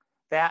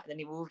that. Then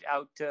he moved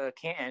out to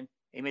Canton.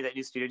 He made that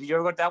new studio. Did you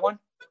ever go to that one?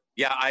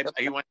 Yeah,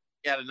 he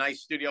had a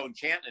nice studio in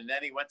Canton, and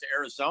then he went to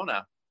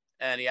Arizona,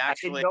 and he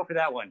actually. I didn't go for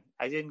that one.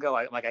 I didn't go.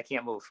 I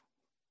can't move.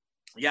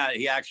 Yeah,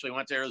 he actually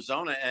went to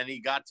Arizona, and he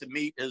got to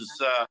meet his.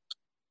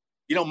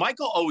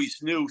 Michael always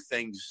knew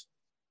things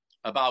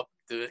about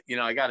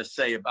I got to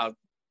say about.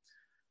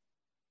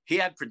 He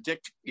had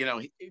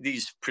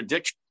these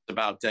predictions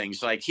about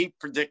things. Like he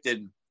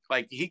predicted,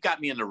 like he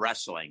got me into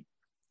wrestling,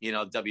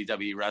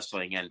 WWE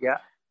wrestling, and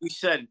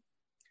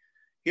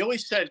he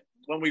always said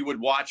when we would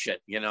watch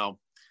it,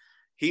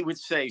 he would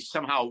say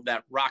somehow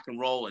that rock and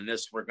roll and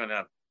this were going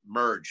to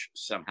merge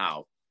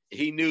somehow.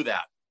 He knew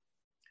that.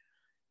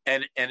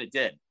 And it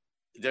did.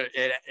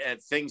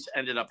 Things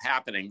ended up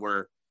happening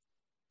where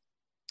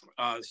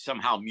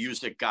somehow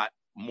music got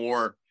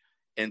more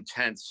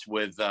intense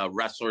with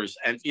wrestlers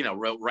and,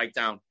 right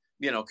down,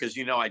 because,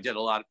 I've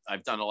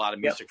done a lot of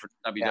music for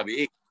WWE.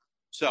 Yeah.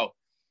 So,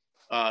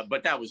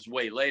 but that was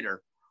way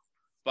later.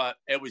 But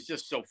it was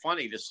just so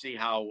funny to see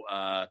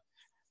how,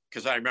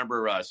 because I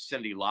remember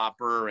Cyndi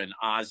Lauper and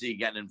Ozzy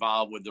getting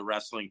involved with the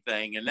wrestling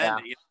thing. And then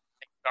they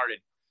started,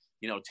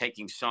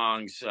 taking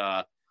songs,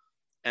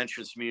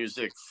 entrance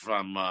music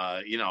from,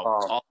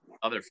 all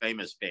other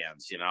famous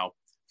bands,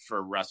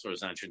 for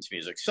wrestlers' entrance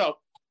music. So,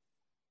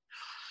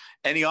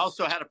 and he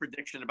also had a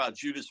prediction about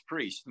Judas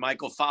Priest.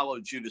 Michael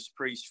followed Judas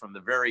Priest from the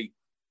very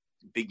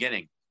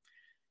beginning.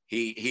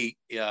 He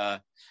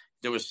there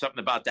was something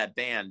about that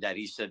band that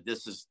he said,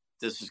 this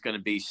is going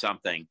to be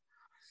something.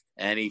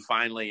 And he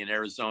finally in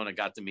Arizona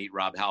got to meet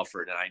Rob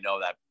Halford. And I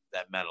know that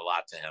meant a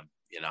lot to him,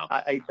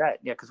 I bet.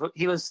 Yeah. Cause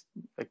he was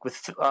like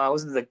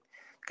wasn't the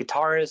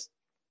guitarist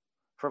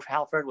for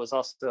Halford was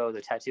also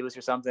the tattooist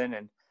or something.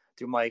 And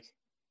through Mike.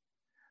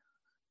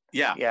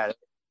 Yeah. Yeah.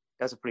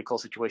 That's a pretty cool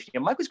situation.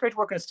 Yeah. Mike was great to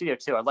work in a studio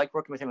too. I liked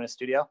working with him in a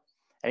studio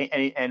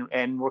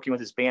and working with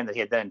his band that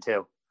he had then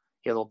too.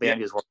 He had a little band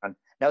he was working on.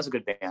 That was a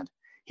good band.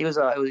 He was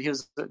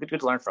good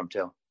to learn from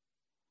too.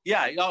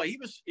 Yeah, he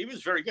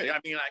was very good. I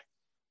mean,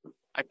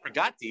 I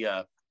forgot he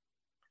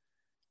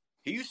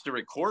used to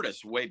record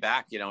us way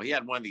back. He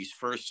had one of these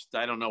first,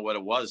 I don't know what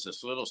it was,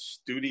 this little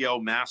Studio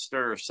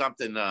Master or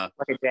something. Like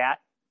a DAT.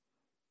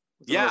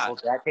 Little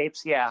DAT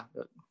tapes. Yeah.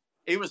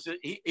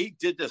 He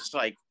did this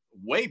like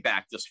way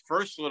back, this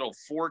first little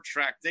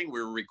 4-track thing we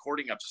were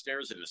recording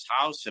upstairs in his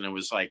house. And it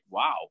was like,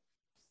 wow,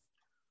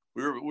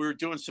 we were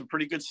doing some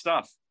pretty good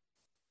stuff.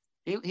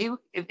 He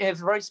if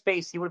the right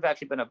space, he would have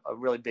actually been a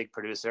really big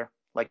producer.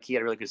 Like he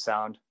had a really good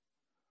sound.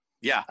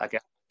 Yeah.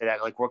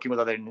 Like working with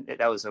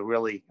that was a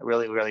really,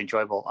 really, really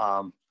enjoyable.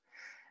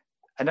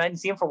 And I didn't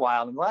see him for a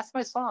while. And the last time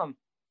I saw him,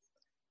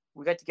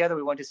 we got together.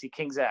 We went to see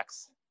King's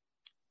X,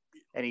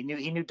 and he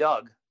knew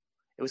Doug.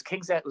 It was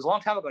King's X. It was a long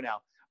time ago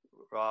now.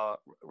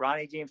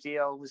 Ronnie James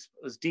Dio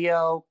was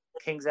Dio,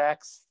 King's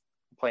X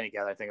playing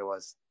together. I think it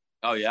was.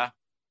 Oh yeah.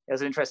 It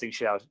was an interesting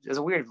show. It was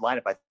a weird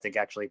lineup, I think,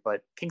 actually.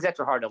 But King's X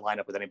were hard to line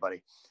up with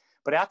anybody.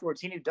 But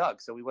afterwards, he knew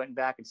Doug, so we went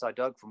back and saw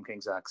Doug from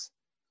King's X.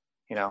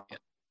 Yeah,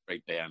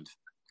 great band.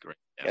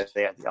 Yes,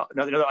 they had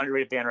another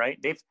underrated band, right?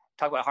 They've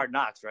talked about Hard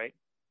Knocks, right?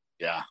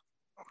 Yeah,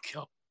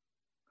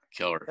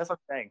 killer. That's what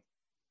I'm saying.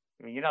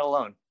 I mean, you're not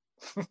alone.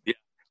 Yeah,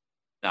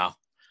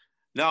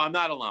 no, I'm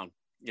not alone.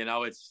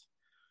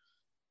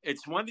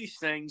 It's one of these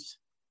things.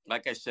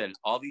 Like I said,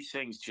 all these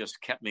things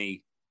just kept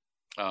me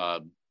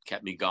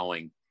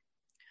going.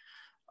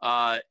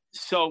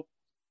 So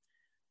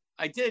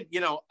I did,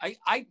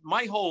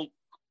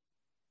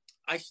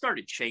 I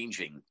started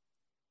changing.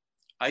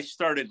 I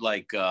started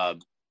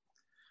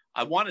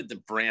I wanted to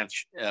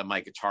branch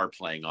my guitar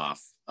playing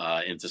off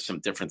into some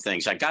different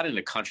things. I got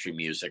into country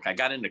music. I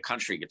got into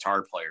country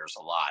guitar players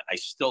a lot. I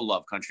still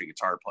love country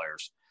guitar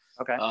players.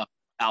 Okay.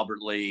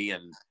 Albert Lee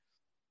and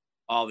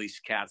all these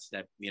cats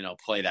that,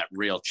 play that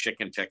real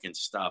chicken picking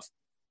stuff.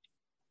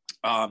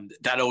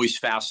 That always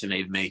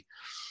fascinated me.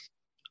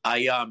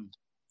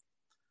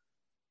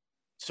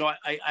 So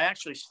I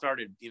actually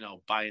started,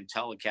 buying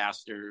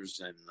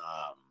Telecasters and,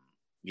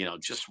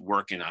 just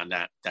working on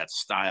that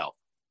style.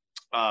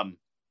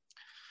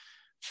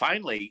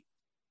 Finally,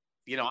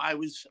 I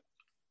was,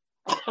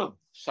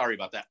 sorry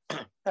about that.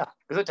 Yeah,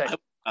 good time.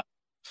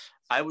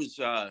 I was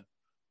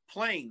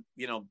playing,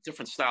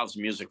 different styles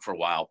of music for a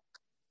while.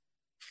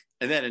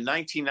 And then in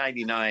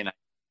 1999,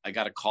 I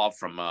got a call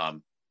from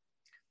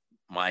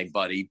my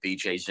buddy,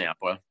 BJ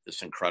Zampa,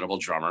 this incredible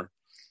drummer.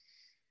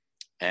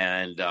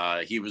 And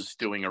he was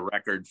doing a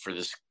record for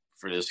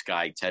this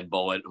guy, Ted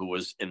Bullitt, who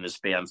was in this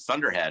band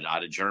Thunderhead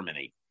out of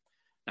Germany.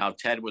 Now,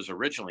 Ted was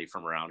originally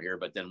from around here,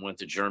 but then went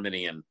to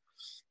Germany and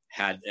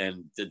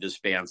did this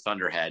band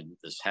Thunderhead,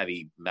 this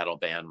heavy metal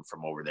band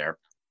from over there.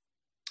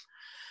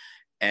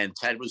 And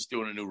Ted was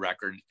doing a new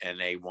record, and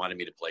they wanted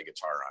me to play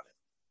guitar on it.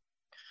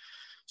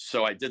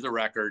 So I did the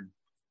record,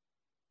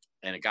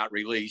 and it got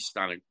released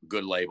on a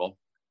good label.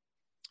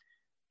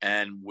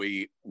 And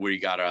we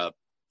got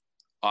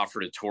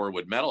offered a tour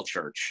with Metal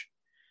Church.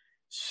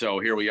 So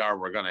here we are.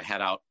 We're going to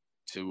head out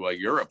to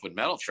Europe with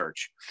Metal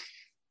Church.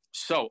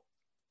 So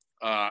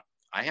I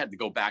I had to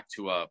go back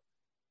to a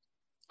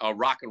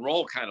rock and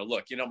roll kind of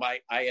look. You know,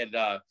 I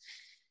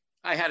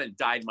hadn't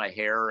dyed my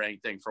hair or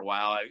anything for a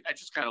while. I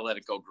just kind of let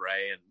it go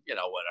gray and, you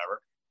know,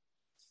 whatever.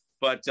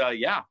 But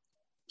yeah,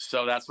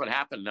 so that's what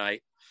happened.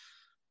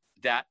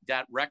 That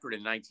record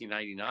in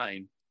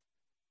 1999,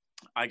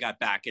 I got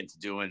back into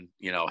doing,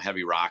 you know,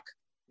 heavy rock.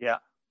 Yeah.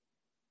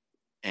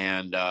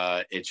 And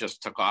it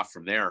just took off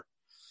from there.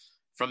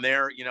 From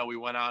there, you know, we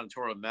went on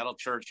tour with Metal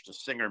Church. The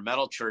singer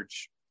Metal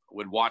Church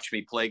would watch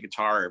me play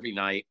guitar every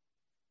night.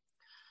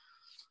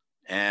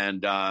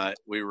 And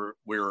we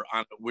were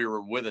on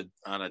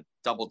a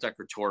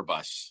double-decker tour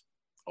bus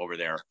over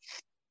there,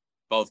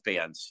 both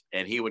bands.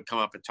 And he would come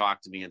up and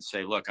talk to me and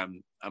say, "Look,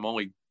 I'm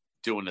only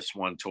doing this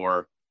one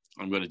tour.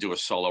 I'm going to do a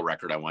solo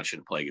record. I want you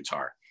to play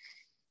guitar."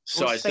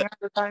 So I said, at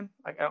the time,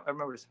 I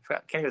remember. I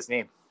can't get his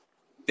name.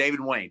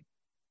 David Wayne.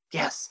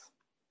 Yes,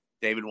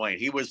 David Wayne.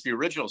 He was the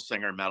original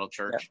singer in Metal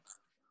Church. Yeah.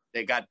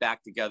 They got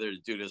back together to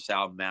do this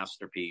album,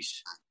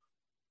 Masterpiece,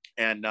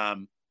 and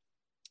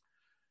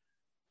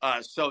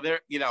so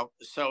there, you know,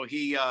 so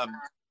he. The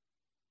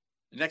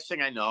next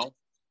thing I know,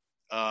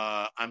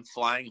 I'm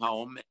flying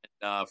home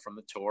from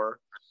the tour,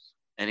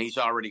 and he's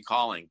already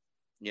calling,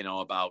 you know,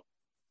 about,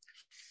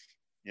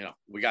 you know,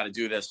 we got to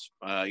do this.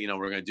 You know,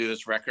 we're going to do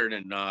this record,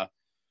 and I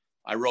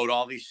wrote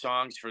all these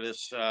songs for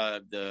this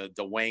the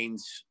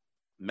Wayne's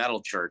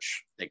Metal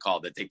Church, they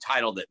called it. They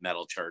titled it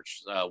Metal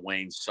Church,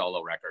 Wayne's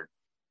solo record.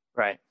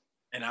 Right.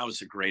 And that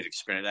was a great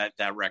experience.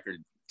 That record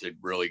did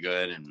really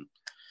good. And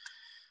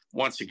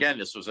once again,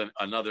 this was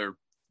another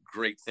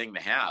great thing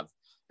to have.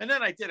 And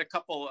then I did a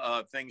couple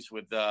things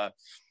with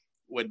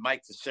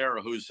Mike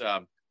Tessera, who's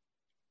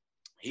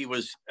he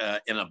was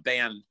in a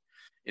band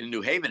in the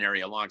New Haven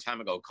area a long time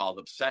ago called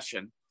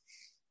Obsession.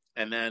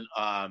 And then,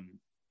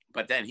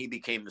 but then he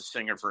became the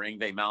singer for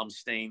Yngwie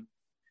Malmsteen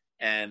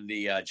and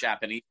the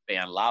Japanese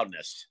band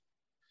Loudness.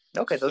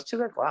 Okay, those two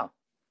guys. Wow.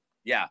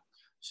 Yeah.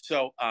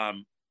 So,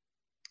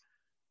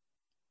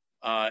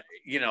 we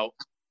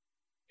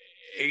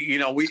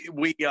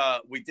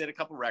did a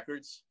couple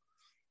records,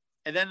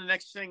 and then the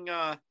next thing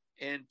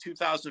in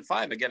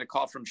 2005, I get a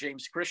call from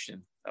James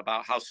Christian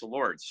about House of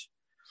Lords.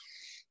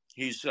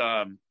 He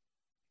says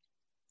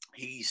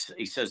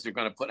they're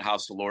going to put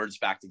House of Lords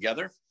back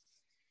together,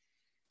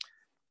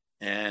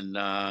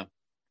 and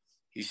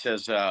he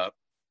says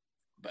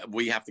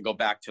we have to go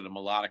back to the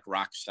melodic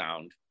rock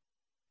sound.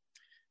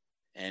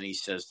 And he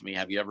says to me,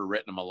 "Have you ever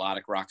written a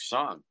melodic rock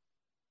song?"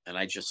 And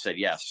I just said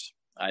yes.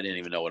 I didn't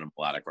even know what a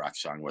melodic rock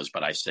song was,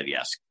 but I said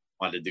yes.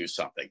 I wanted to do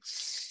something.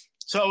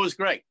 So it was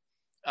great.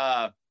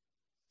 I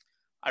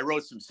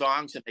wrote some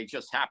songs and they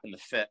just happened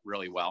to fit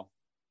really well.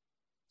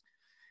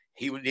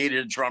 He needed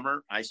a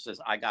drummer. I says,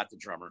 I got the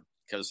drummer,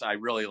 because I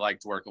really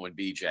liked working with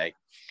BJ.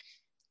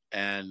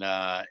 And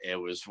it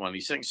was one of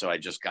these things. So I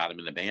just got him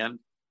in the band.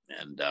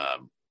 And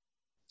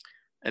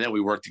then we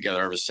worked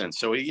together ever since.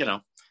 So we, you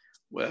know,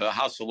 with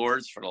House of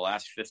Lords for the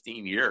last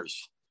 15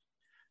 years.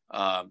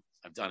 I've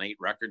done 8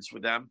 records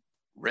with them,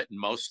 written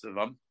most of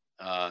them,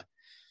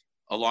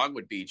 along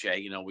with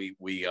BJ. You know, we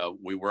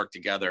work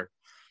together.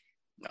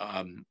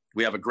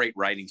 We have a great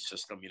writing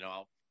system. You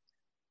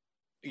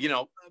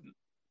know,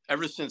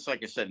 ever since,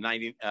 like I said,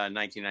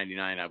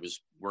 1999, I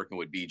was working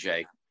with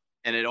BJ,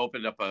 and it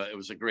opened up a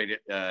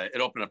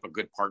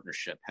good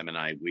partnership. Him and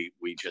I,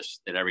 we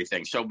just did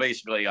everything. So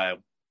basically, I'll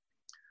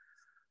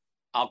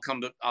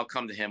come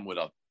to him with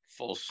a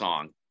full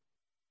song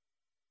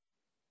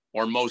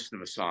or most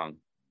of a song,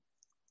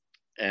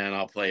 and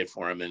I'll play it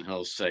for him, and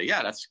he'll say,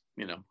 yeah, that's,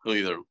 you know, he'll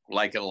either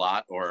like it a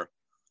lot or.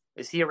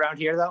 Is he around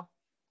here though?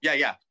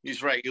 Yeah,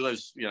 he's right. He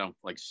lives, you know,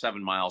 like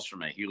 7 miles from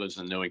me. He lives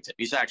in Newington.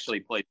 He's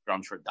actually played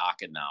drums for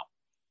Dokken now.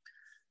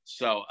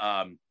 So,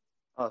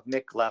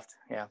 Mick left.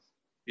 Yeah.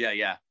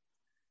 Yeah.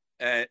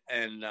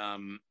 And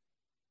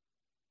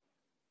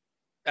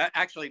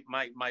actually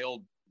my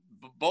old,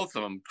 both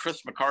of them,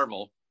 Chris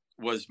McCarville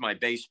was my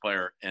bass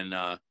player and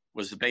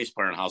was the bass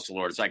player in House of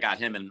Lords. I got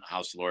him in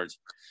House of Lords.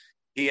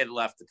 He had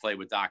left to play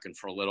with Dokken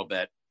for a little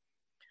bit.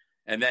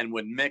 And then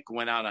when Mick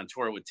went out on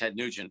tour with Ted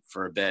Nugent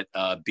for a bit,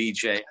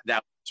 BJ,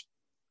 that was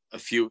a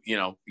few, you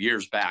know,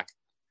 years back,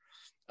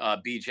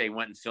 BJ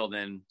went and filled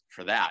in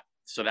for that.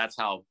 So that's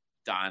how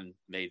Don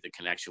made the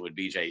connection with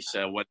BJ.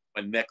 So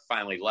when Mick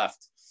finally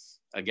left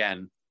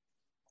again,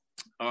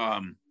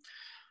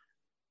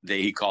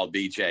 he called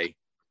BJ,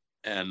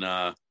 and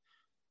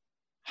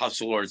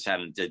House of Lords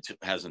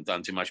hasn't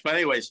done too much. But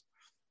anyways,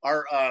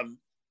 our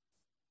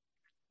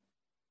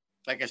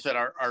like I said,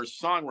 our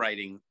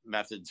songwriting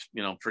method's,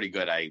 you know, pretty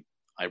good. I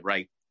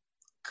write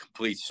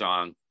complete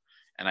song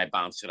and I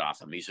bounce it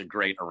off him. He's a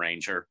great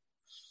arranger.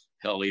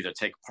 He'll either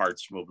take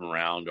parts, move them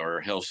around,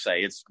 or he'll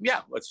say it's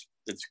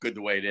good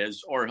the way it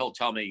is, or he'll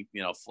tell me,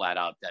 you know, flat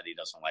out that he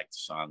doesn't like the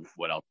song.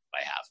 What else do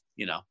I have?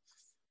 You know,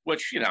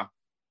 which is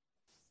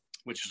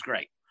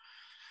great.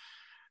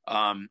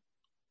 And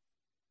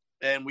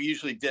we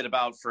usually did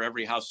about, for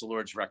every House of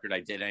Lords record, I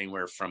did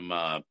anywhere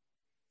from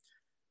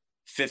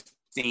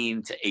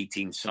 15 to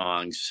 18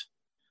 songs.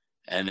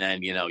 And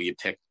then, you know, you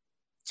pick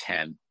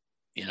 10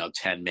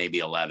 10, maybe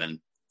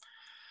 11.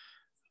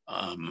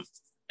 And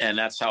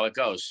that's how it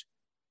goes.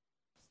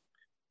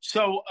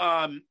 So,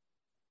 I've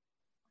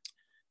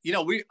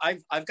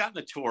gotten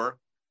a tour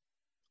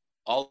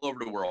all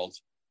over the world,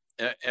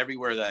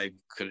 everywhere that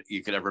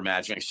you could ever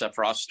imagine, except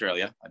for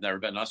Australia. I've never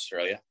been to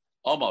Australia.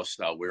 Almost,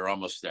 though. We were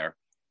almost there.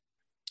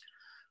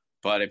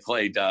 But I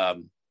played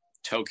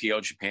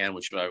Tokyo, Japan,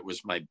 which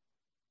was my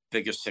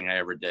biggest thing I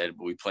ever did.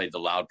 We played the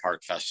Loud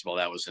Park Festival.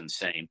 That was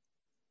insane.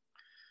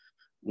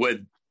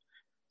 With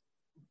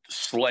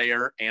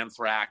Slayer,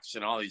 Anthrax,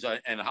 and all these,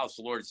 and House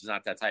of Lords is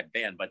not that type of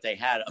band, but they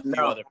had a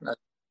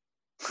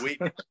few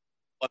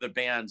other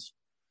bands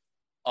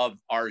of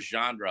our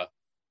genre,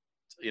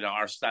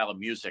 our style of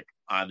music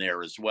on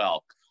there as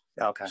well.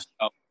 Okay.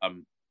 So,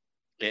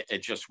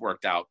 it just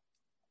worked out.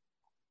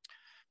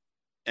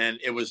 And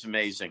it was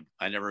amazing.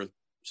 I never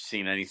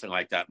seen anything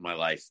like that in my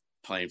life,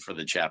 playing for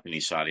the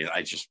Japanese audience.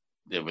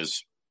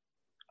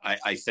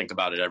 I think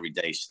about it every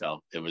day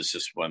still. It was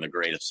just one of the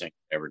greatest things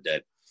I ever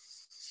did.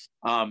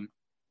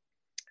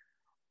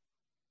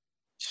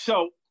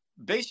 So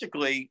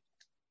basically,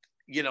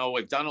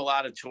 we've done a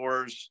lot of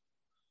tours,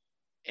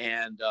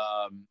 and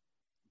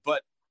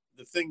but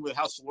the thing with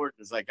House of Lords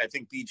is, like, I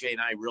think BJ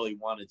and I really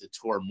wanted to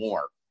tour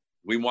more.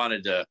 We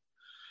wanted to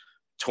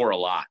tour a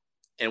lot,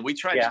 and we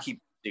tried to keep,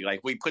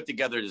 like, we put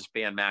together this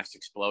band Max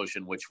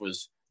Explosion, which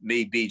was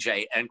me,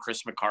 BJ, and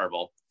Chris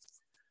McCarville.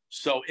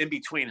 So in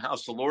between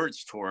House of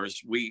Lords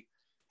tours, we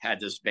had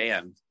this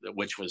band,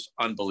 which was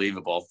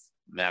unbelievable,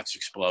 Max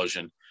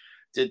Explosion.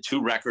 Did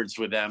 2 records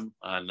with them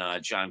on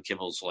John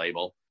Kibble's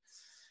label.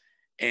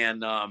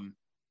 And, the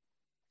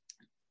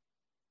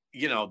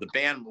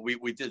band,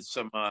 we did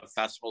some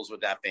festivals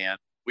with that band.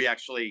 We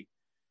actually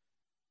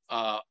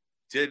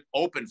did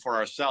open for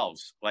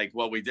ourselves. Like,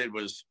 what we did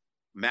was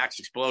Max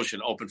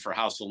Explosion opened for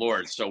House of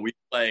Lords. So we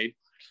played,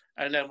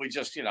 and then we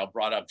just,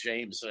 brought up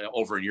James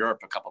over in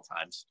Europe a couple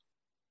times.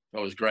 It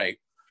was great.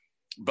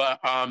 But,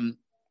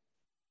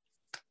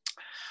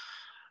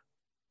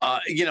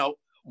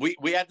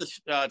 we had to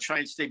try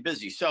and stay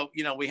busy. So,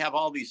 we have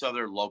all these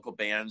other local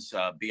bands.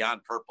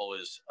 Beyond Purple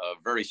is a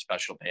very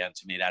special band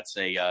to me. That's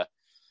a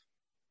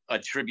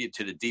tribute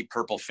to the Deep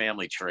Purple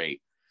family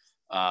tree.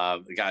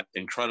 We got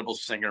incredible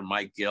singer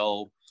Mike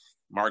Gill,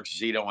 Mark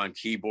Zito on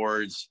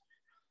keyboards,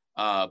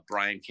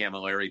 Brian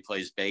Camilleri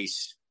plays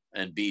bass,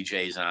 and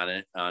BJ's on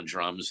it, on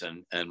drums,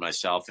 and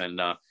myself. And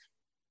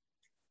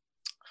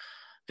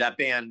that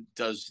band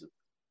does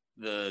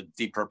the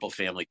Deep Purple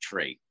family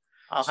tree.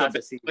 I'll have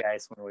to see you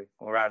guys when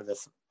we're out of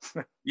this.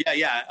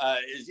 Basically,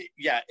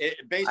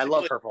 I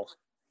love Purple.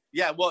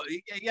 Yeah, well,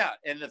 yeah,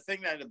 and the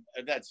thing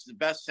that's the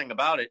best thing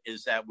about it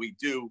is that we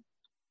do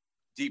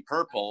Deep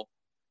Purple,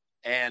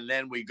 and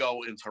then we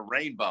go into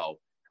Rainbow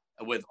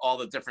with all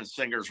the different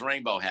singers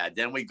Rainbow had.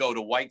 Then we go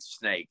to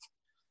Whitesnake,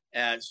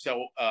 and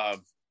so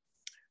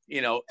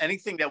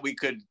anything that we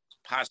could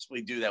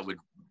possibly do that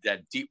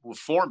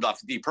formed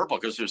off of Deep Purple,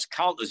 because there's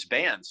countless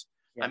bands.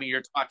 Yeah. I mean,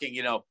 you're talking,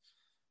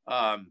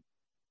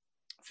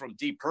 from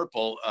Deep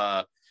Purple,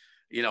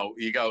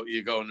 you go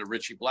into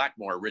Richie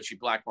Blackmore. Richie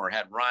Blackmore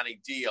had Ronnie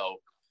Dio,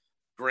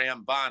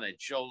 Graham Bonnet,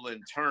 Joe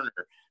Lynn Turner.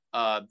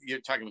 You're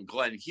talking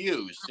Glenn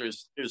Hughes.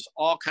 There's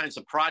all kinds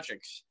of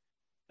projects,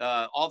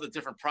 all the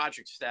different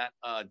projects that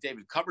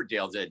David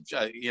Coverdale did.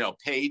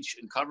 Page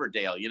and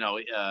Coverdale.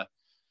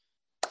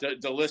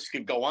 The list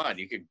could go on.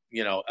 You could,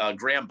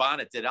 Graham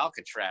Bonnet did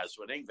Alcatraz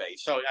with Yngwie.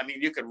 So I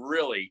mean, you could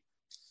really,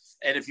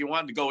 and if you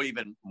wanted to go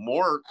even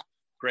more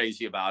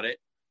crazy about it,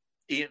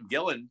 Ian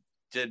Gillan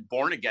did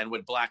Born Again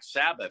with Black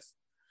Sabbath.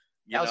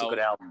 That was a good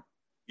album.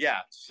 Yeah.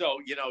 So,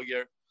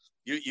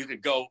 you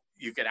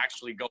could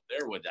actually go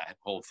there with that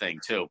whole thing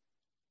too.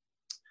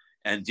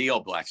 And Dio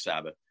Black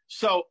Sabbath.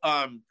 So,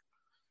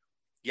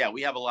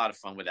 we have a lot of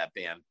fun with that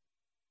band.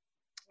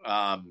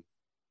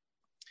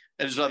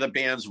 There's other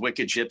bands,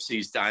 Wicked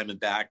Gypsies,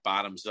 Diamondback,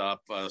 Bottoms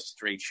Up,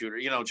 Straight Shooter,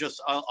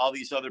 just all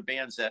these other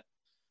bands that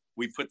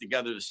we put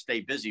together to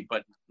stay busy,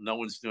 but no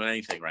one's doing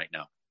anything right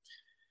now.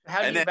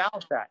 How do you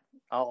balance that?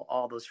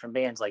 All those from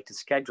bands, like, to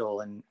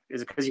schedule, and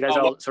is it because you guys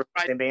all sort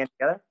of same band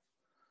together?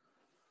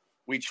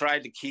 We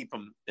tried to keep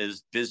them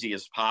as busy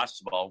as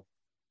possible.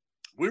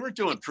 We were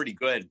doing pretty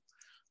good.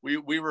 We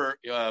were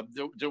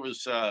there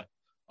was a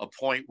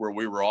point where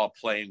we were all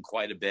playing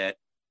quite a bit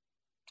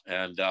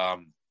and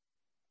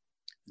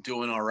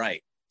doing all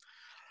right.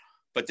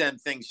 But then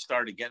things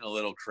started getting a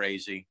little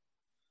crazy,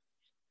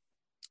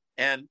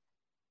 and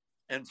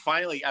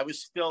finally, I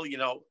was still,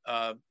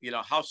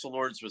 House of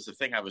Lords was the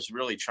thing I was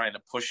really trying to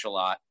push a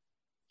lot.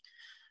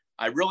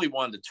 I really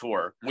wanted to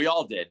tour. We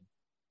all did.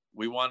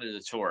 We wanted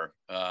to tour.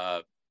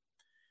 I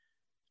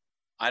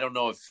don't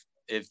know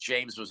if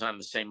James was on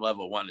the same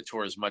level, wanted to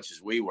tour as much as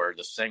we were,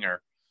 the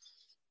singer.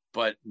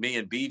 But me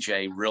and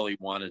BJ really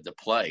wanted to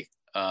play.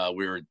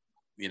 We were,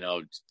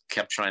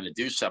 kept trying to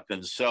do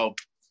something. So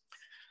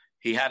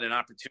he had an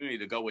opportunity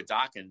to go with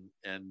Dokken,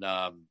 and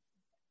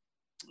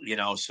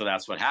so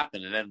that's what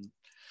happened. And then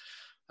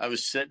I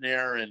was sitting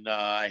there, and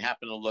I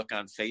happened to look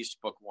on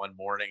Facebook one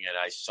morning, and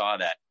I saw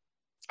that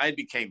I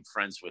became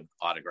friends with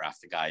Autograph,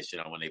 the guys,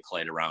 when they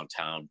played around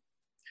town.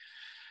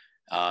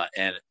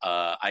 And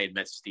I had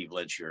met Steve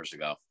Lynch years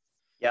ago.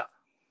 Yeah.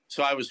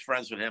 So I was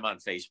friends with him on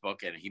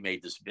Facebook, and he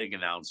made this big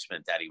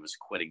announcement that he was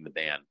quitting the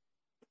band.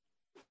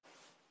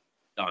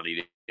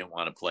 He didn't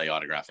want to play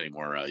Autograph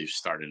anymore. He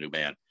started a new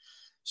band.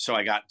 So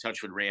I got in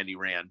touch with Randy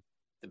Rand,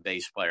 the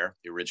bass player,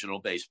 the original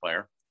bass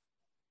player.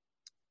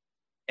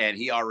 And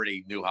he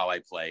already knew how I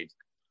played.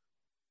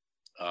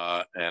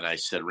 And I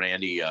said,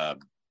 Randy, I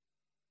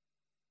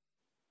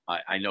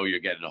know you're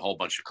getting a whole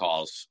bunch of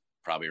calls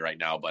probably right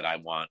now, but I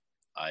want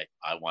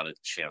a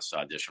chance to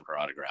audition for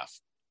Autograph.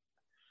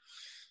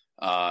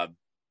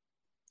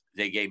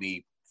 They gave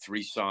me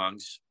 3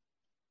 songs.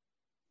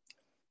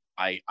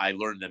 I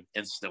learned them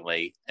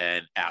instantly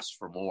and asked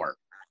for more.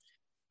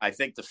 I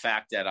think the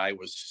fact that I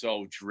was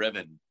so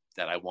driven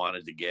that I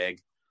wanted the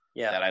gig,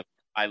 that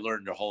I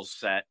learned the whole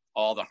set,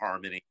 all the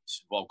harmonies,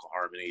 vocal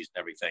harmonies,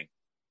 everything.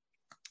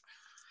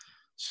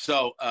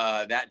 So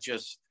that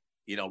just,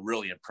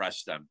 really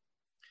impressed them.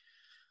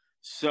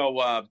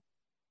 So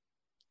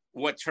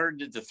what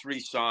turned into 3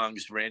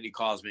 songs, Randy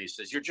calls me, he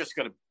says, you're just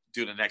going to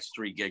do the next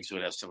 3 gigs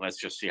with us and let's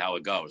just see how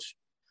it goes.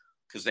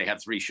 Because they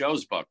had 3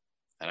 shows booked.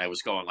 And I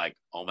was going like,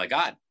 oh my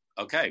God,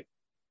 okay.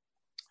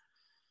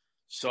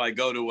 So I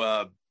go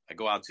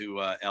out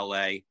to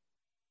LA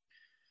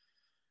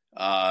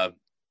on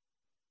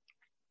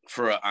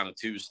a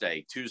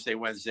Tuesday,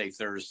 Wednesday,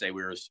 Thursday.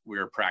 We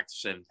were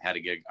practicing, had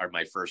a gig,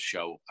 my first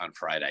show on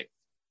Friday.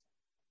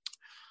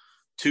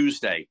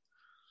 Tuesday,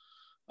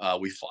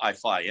 I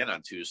fly in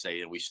on Tuesday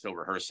and we still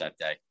rehearse that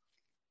day.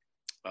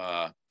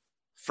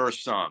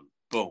 First song,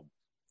 boom.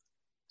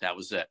 That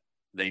was it.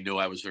 They knew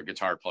I was their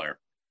guitar player.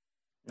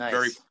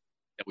 Nice.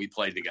 That we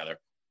played together.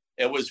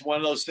 It was one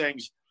of those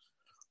things.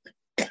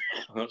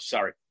 Oh,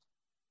 sorry.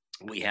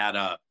 We had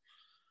a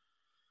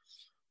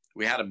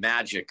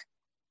magic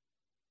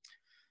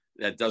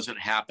that doesn't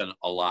happen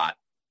a lot,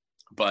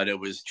 but it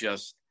was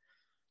just,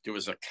 there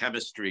was a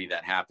chemistry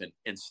that happened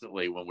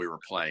instantly when we were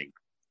playing.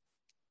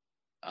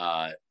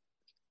 And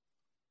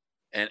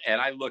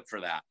I look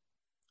for that.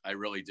 I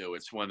really do.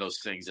 It's one of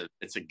those things that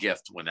it's a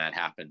gift when that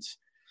happens.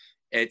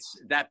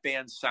 That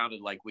band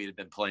sounded like we had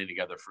been playing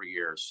together for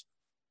years.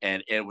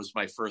 And it was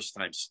my first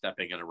time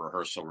stepping in a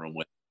rehearsal room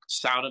with it.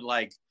 Sounded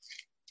like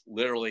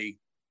literally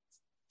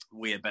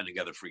we had been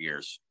together for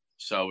years.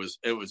 So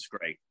it was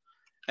great.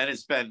 And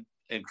it's been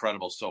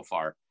incredible so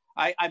far.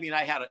 I mean,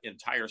 I had an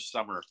entire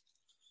summer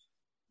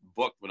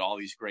booked with all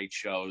these great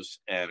shows.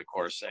 And of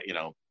course,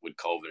 with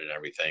COVID and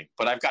everything,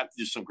 but I've got to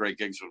do some great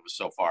gigs with them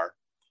so far.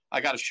 I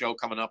got a show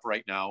coming up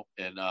right now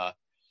in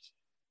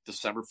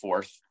December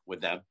 4th with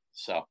them.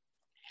 So.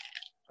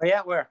 Oh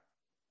yeah, where?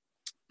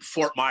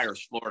 Fort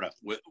Myers, Florida,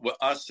 with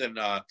us and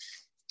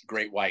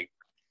Great White.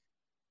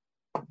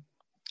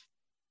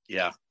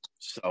 Yeah,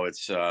 so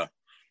it's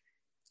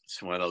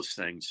one of those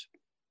things.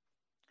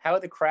 How are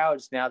the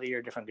crowds now that you're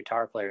a different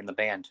guitar player in the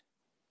band?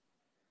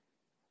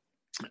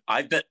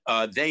 I bet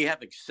they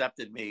have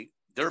accepted me.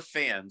 Their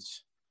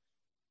fans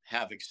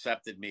have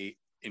accepted me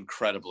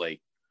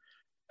incredibly.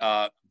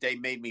 They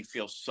made me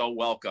feel so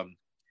welcome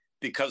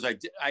because I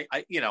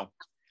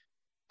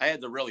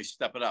had to really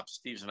step it up.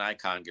 Steve's an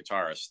icon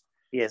guitarist.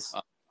 Yes.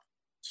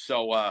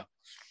 So I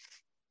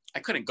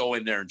couldn't go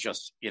in there and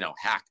just,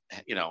 hack,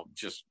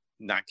 just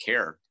not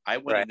care. I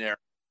went in there,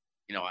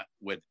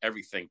 with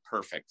everything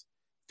perfect.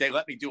 They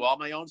let me do all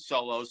my own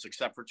solos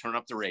except for turn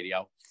up the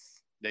radio.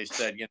 They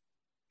said,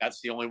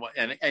 that's the only one.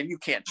 And you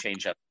can't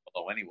change that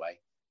solo anyway.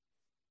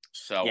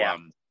 So,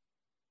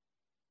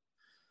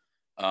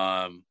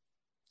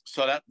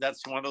 so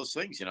that's one of those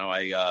things,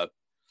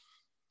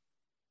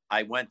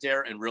 I went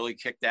there and really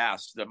kicked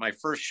ass. My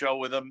first show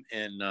with them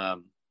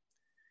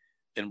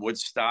in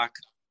Woodstock,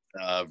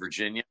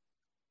 Virginia,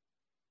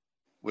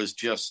 was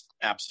just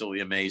absolutely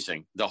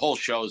amazing. The whole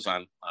show's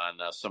on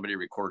somebody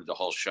recorded the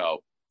whole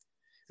show.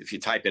 If you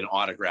type in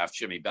Autograph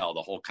Jimmy Bell,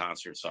 the whole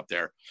concert's up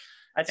there.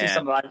 I've seen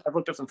some. I've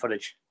looked up some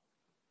footage.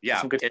 Yeah,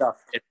 some good stuff.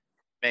 It's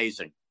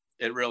amazing.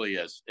 It really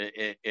is.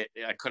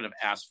 I couldn't have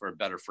asked for a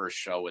better first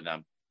show with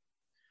them.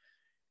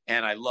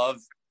 And I love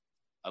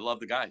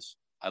the guys.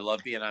 I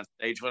love being on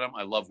stage with them.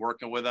 I love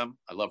working with them.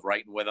 I love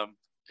writing with them.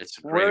 It's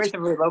a great. Where is it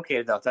really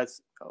located, though? That's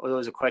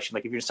always a question.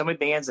 Like, if you're in so many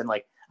bands and,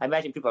 like, I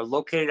imagine people are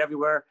located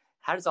everywhere,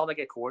 how does all that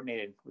get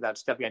coordinated without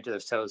stepping onto their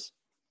toes?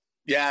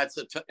 Yeah,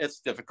 it's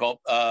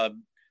difficult.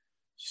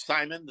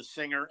 Simon, the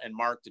singer, and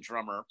Mark, the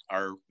drummer,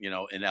 are,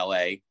 in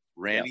LA.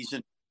 Randy's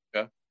in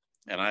America,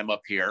 and I'm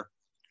up here.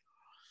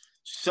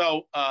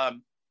 So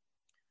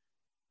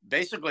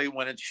basically,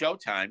 when it's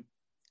showtime,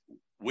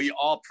 we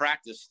all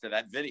practice to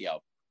that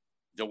video,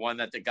 the one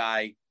that the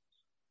guy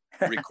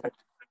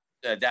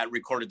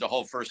recorded the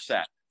whole first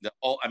set, the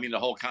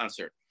whole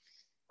concert.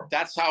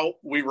 That's how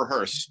we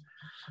rehearse.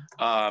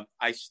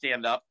 I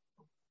stand up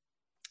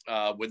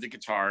with the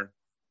guitar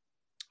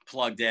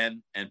plugged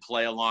in and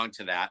play along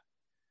to that.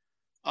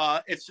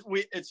 It's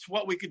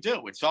what we could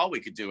do. It's all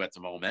we could do at the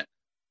moment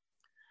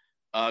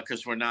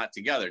because we're not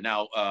together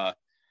now.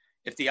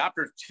 if the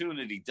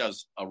opportunity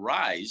does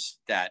arise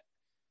that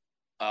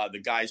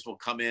the guys will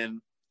come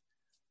in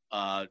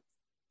to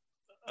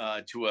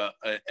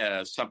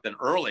something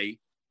early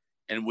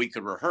and we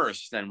could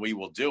rehearse, then we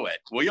will do it.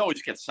 We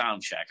always get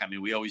sound check. I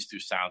mean, we always do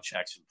sound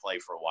checks and play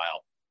for a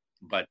while.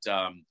 But,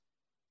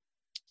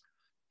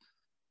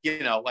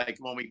 like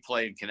when we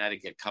play in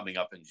Connecticut coming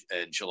up in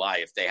July,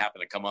 if they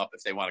happen to come up,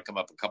 if they want to come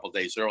up a couple of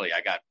days early,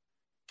 I got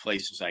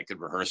places I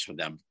could rehearse with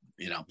them,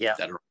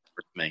 that are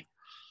with me.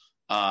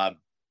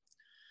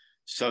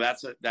 So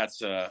that's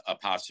a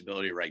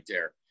possibility right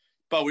there.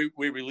 But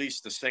we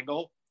released the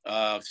single,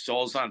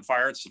 Souls on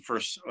Fire. It's the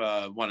first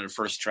one of the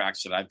first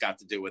tracks that I've got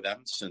to do with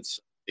them since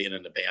being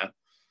in the band.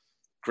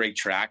 Great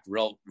track,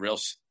 real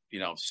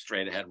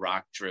straight ahead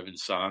rock driven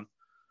song.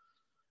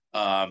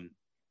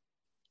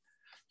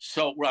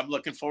 So I'm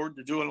looking forward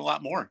to doing a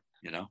lot more.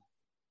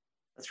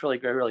 That's really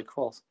great, really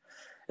cool.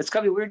 It's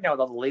gonna be weird now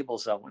with all the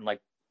labels though, and like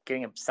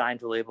getting them signed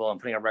to a label and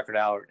putting a record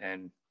out.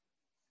 And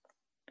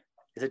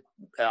is it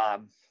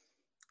earlier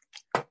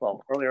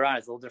on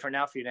it's a little different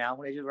now for you now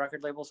when they do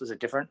record labels? Is it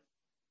different?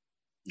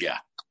 Yeah,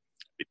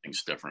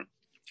 everything's different.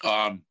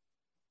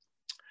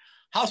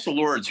 House of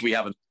Lords, we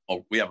have a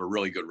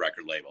really good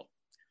record label.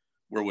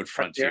 We're with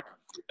Frontier.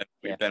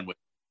 We've been with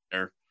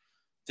there.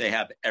 They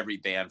have every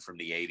band from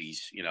the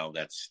 80s,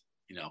 that's,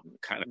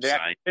 kind of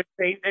signed.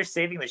 They're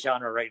saving the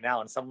genre right now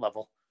on some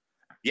level.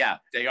 Yeah,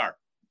 they are.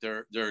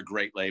 They're a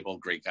great label,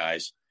 great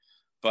guys.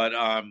 But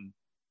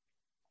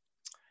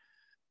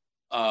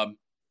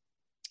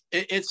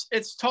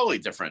it's totally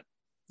different,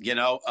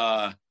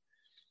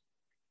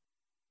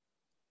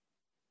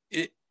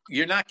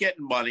 you're not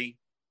getting money.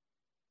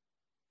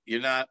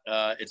 You're not,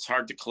 it's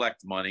hard to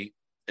collect money.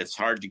 It's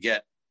hard to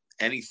get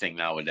anything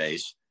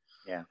nowadays.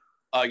 Yeah.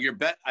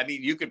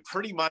 You could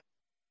pretty much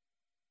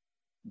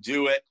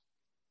do it.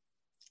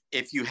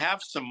 If you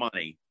have some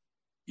money,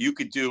 you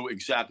could do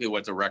exactly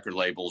what the record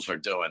labels are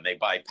doing. They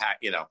buy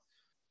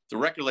the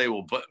record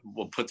label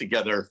will put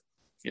together,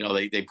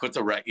 they put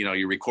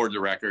you record the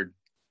record,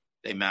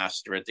 they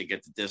master it, they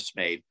get the disc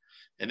made.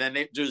 And then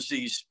there's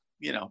these,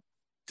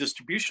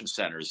 distribution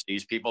centers,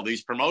 these people,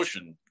 these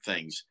promotion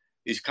things,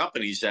 these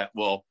companies that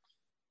will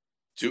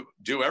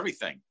do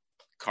everything.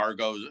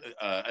 Cargo,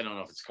 I don't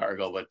know if it's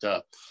Cargo, but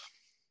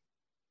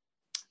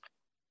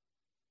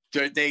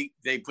they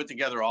put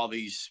together all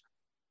these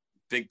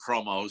big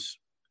promos,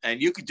 and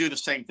you could do the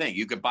same thing.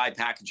 You could buy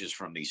packages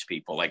from these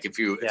people. Like if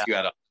you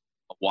had a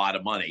wad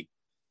of money,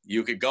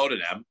 you could go to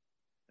them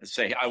and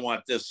say, I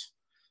want this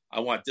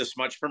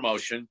much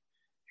promotion.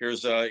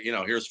 Here's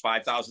here's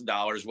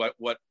 $5,000.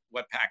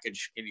 What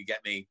package can you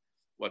get me?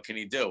 What can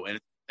you do? And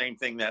it's the same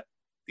thing that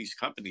these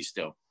companies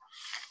do,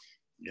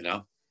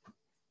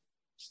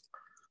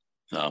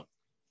 So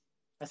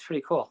that's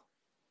pretty cool.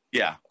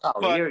 Yeah.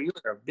 Oh, you're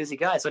a busy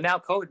guy. So now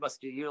COVID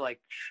must do you are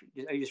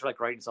you just like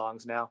writing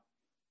songs now?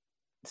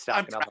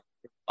 Stocking up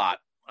a lot.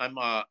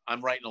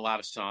 I'm writing a lot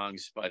of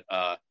songs, but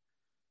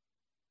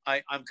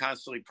I'm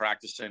constantly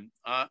practicing.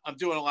 I'm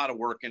doing a lot of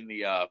work in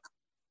the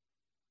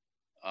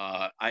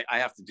I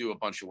have to do a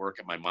bunch of work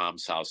at my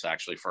mom's house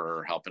actually for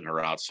her, helping her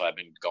out. So I've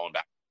been going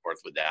back and forth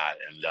with that.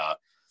 And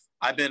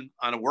I've been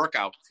on a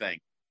workout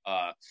thing.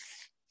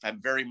 I'm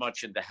very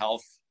much into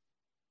health.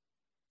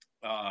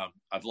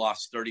 I've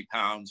lost 30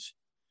 pounds.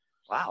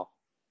 Wow.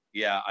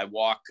 Yeah. I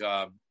walk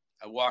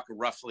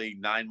roughly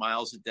 9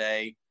 miles a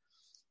day.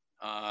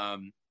 I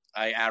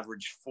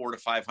average 400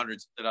 to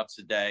 500 sit-ups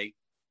a day.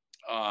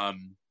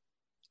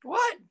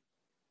 What?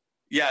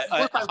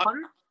 Yeah.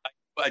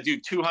 I do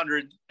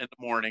 200 in the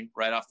morning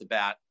right off the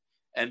bat.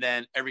 And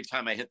then every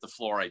time I hit the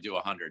floor, I do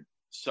 100.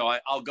 So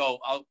I'll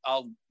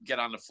get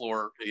on the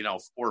floor, 4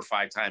 or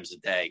 5 times a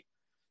day.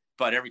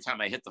 But every time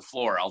I hit the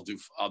floor, I'll do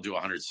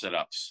 100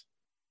 sit-ups.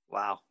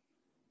 Wow.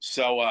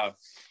 So,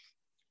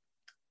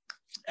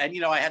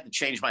 and, I had to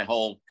change my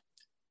whole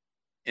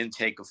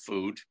intake of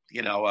food,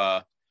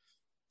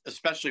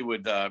 especially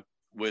with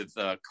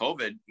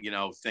COVID,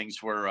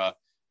 things were,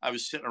 I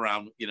was sitting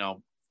around,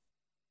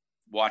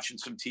 watching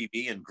some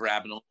TV and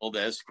grabbing a little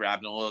this,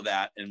 grabbing a little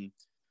that. And,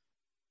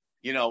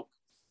 the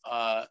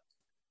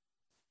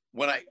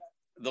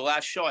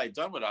last show I'd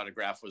done with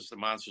Autograph was the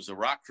Monsters of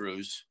Rock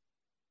cruise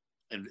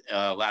in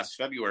last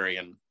February.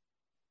 And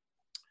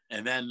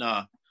then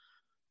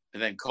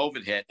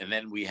COVID hit, and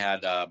then we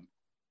had a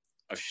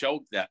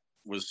show that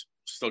was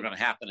still going to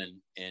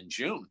happen in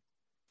June.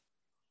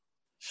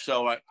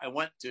 So I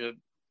went to,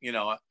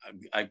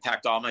 I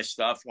packed all my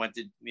stuff, went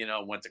to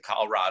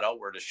Colorado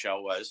where the show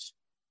was,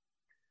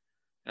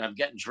 and I'm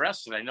getting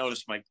dressed, and I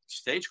noticed my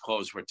stage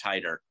clothes were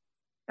tighter.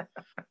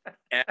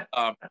 And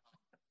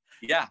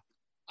yeah,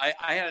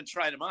 I hadn't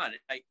tried them on.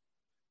 I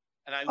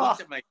looked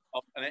at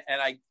myself, and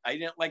I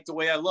didn't like the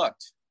way I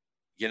looked.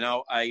 And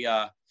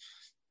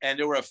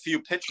there were a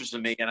few pictures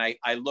of me, and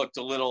I looked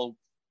a little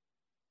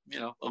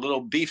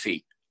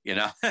beefy,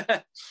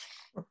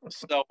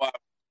 So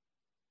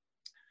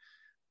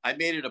I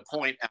made it a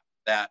point after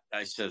that.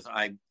 I said,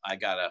 I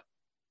gotta,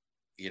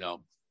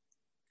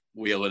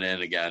 wheel it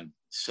in again.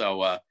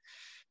 So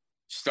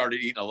started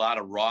eating a lot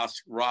of raw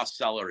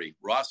celery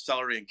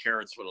and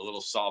carrots with a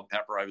little salt and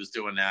pepper. I was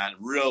doing that and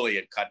really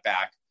had cut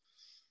back.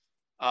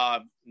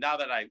 Now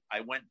that I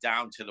went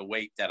down to the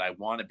weight that I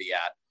want to be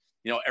at,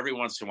 every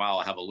once in a while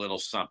I'll have a little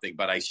something,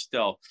 but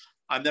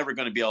I'm never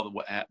going to be able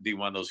to be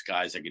one of those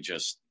guys that could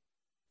just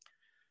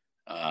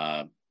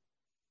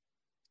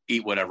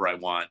eat whatever I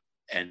want.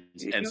 And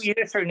you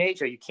at a certain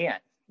age, you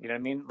can't. You know what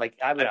I mean? Like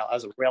I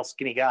was a real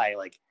skinny guy.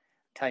 Like,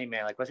 tell you,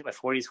 man, like, what's it, my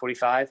 40s,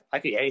 45? I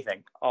could eat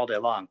anything all day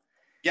long.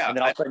 Yeah. And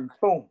then all of a sudden,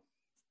 boom.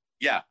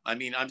 Yeah. I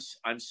mean,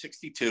 I'm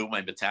 62.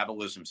 My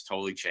metabolism's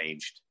totally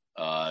changed.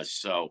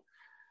 So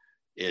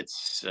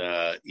it's,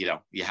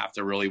 you have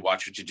to really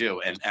watch what you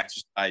do, and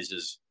exercise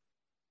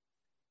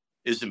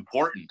is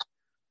important.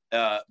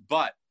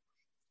 But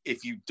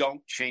if you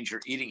don't change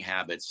your eating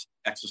habits,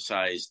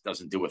 exercise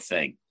doesn't do a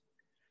thing.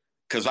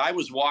 Because I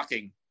was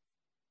walking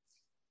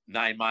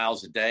 9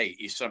 miles a day,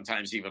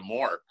 sometimes even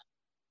more,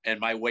 and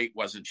my weight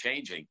wasn't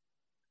changing.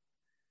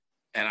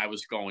 And I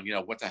was going,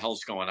 what the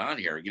hell's going on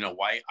here?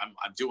 Why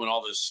I'm doing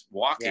all this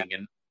walking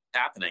and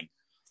happening.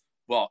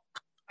 Well,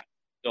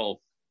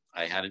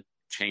 I hadn't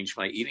changed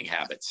my eating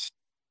habits.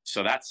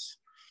 So that's,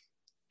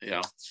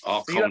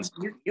 all. So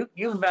you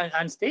haven't been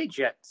on stage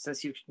yet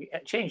since you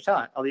changed,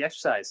 huh? All the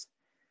exercise.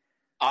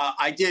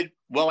 I did.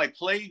 Well, I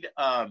played.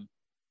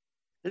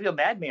 You're a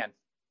madman.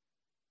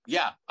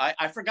 Yeah,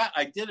 I forgot.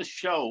 I did a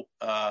show.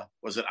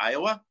 Was it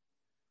Iowa?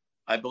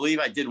 I believe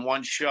I did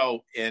one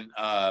show in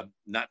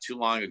not too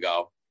long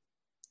ago,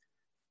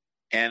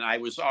 and I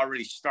was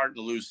already starting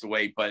to lose the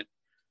weight. But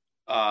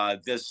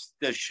this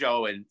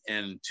show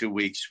in 2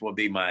 weeks will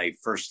be my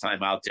first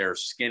time out there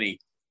skinny.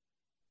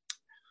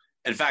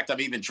 In fact, I'm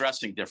even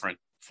dressing different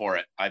for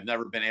it. I've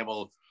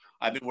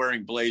been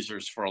wearing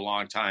blazers for a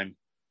long time.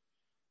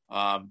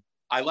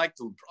 I like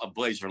a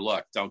blazer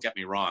look. Don't get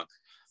me wrong,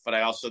 but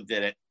I also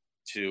did it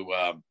to,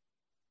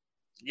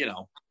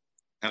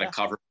 kind of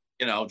cover,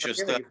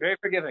 just very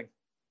forgiving.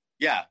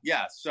 Yeah.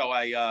 So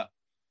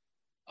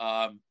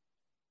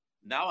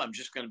now I'm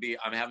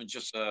having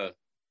just a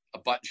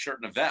button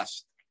shirt and a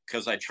vest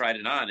because I tried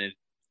it on, and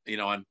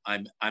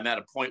I'm at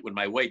a point with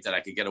my weight that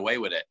I could get away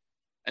with it,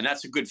 and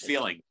that's a good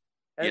feeling.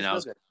 Good.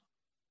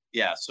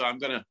 Yeah. So I'm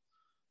gonna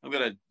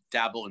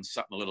dabble in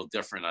something a little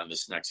different on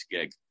this next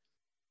gig.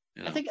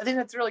 I think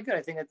that's really good.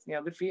 I think that's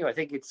good for you. I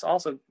think it's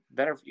also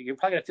better. You're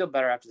probably gonna feel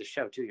better after the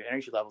show too. Your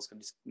energy levels can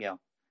just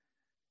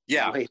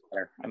way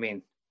better. I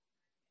mean,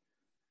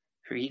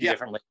 if you're eating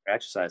differently, you're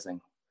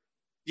exercising.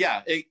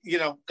 Yeah,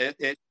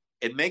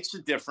 it makes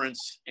a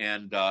difference,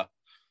 and I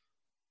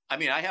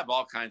mean, I have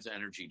all kinds of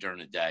energy during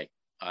the day.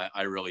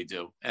 I really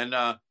do, and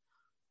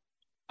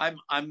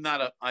I'm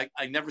not I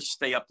never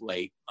stay up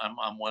late.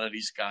 I'm one of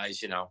these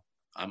guys.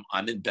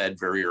 I'm in bed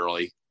very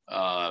early.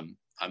 I'm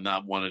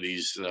not one of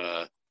these.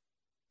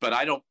 But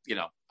I don't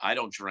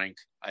drink.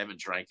 I haven't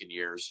drank in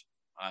years,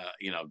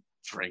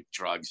 drink,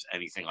 drugs,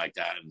 anything like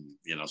that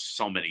in,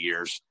 so many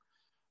years.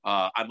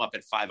 I'm up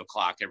at 5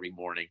 o'clock every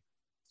morning.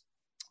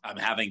 I'm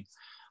having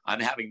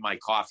my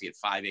coffee at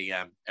 5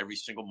 a.m. every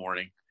single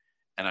morning,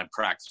 and I'm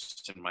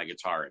practicing my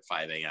guitar at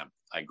 5 a.m.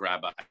 I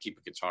keep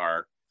a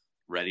guitar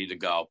ready to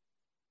go.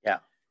 Yeah.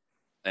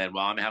 And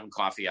while I'm having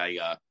coffee,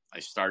 I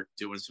start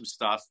doing some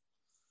stuff.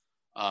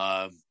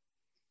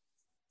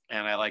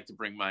 And I like to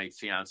bring my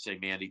fiance,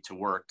 Mandy, to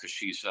work because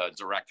she's a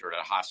director at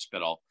a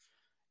hospital,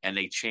 and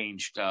they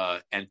changed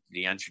the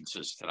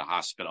entrances to the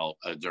hospital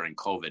during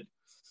COVID.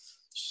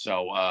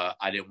 So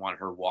I didn't want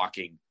her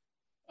walking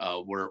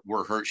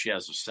she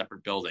has a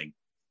separate building,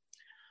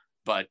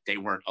 but they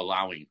weren't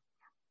allowing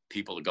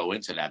people to go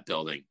into that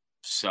building.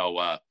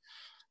 So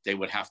they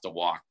would have to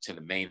walk to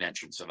the main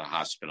entrance of the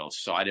hospital.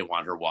 So I didn't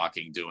want her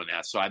walking, doing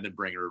that. So I've been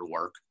bringing her to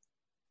work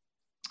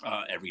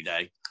every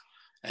day.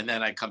 And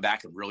then I come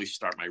back and really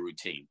start my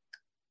routine.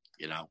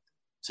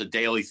 It's a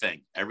daily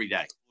thing every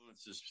day.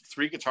 It's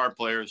 3 guitar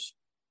players.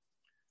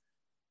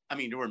 I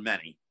mean, there were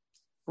many.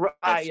 You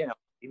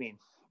mean.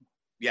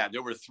 Yeah,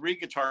 there were 3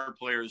 guitar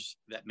players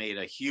that made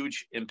a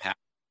huge impact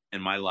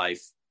in my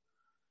life.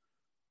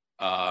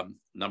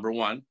 Number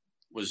 1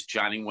 was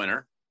Johnny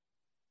Winter.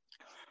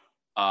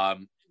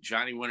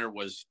 Johnny Winter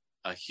was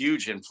a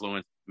huge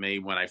influence on me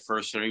when I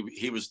first heard.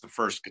 He was the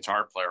first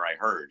guitar player I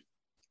heard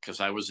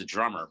because I was a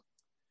drummer.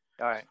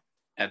 All right.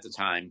 At the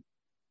time.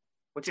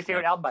 What's your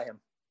favorite album by him?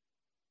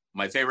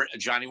 My favorite,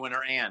 Johnny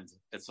Winter, and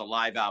it's a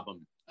live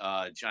album.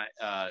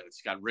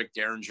 It's got Rick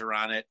Derringer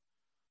on it.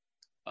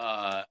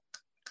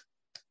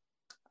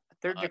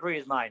 Third Degree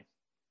is mine.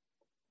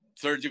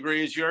 Third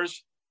Degree is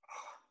yours?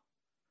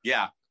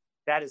 Yeah.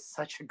 That is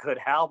such a good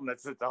album.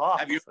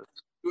 Have you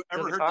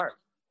ever heard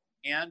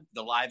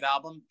the live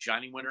album?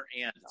 Johnny Winter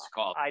and it's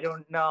called. I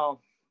don't know.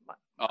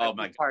 Oh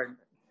my God.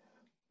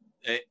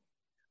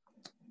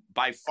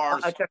 By far,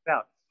 I checked it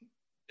out.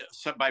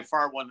 So by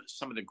far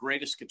some of the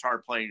greatest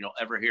guitar playing you'll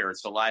ever hear.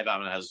 It's a live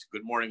album. It has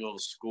Good Morning Little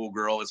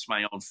Schoolgirl, It's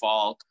My Own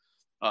Fault.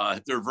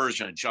 Their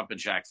version of Jumpin'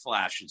 Jack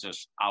Flash is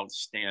just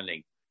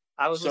outstanding.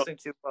 I was listening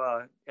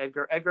to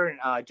Edgar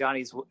and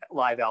Johnny's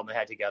live album they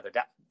had together.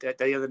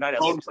 The other night I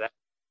listened to that.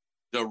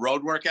 the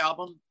Roadwork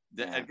album,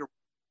 the Yeah. Edgar.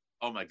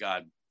 Oh my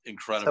God, So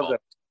incredible! good,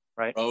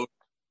 right? Road.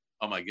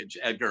 Oh my God,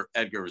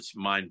 Edgar is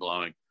mind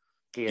blowing.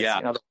 He is, Yeah.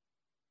 you know,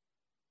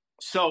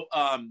 So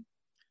I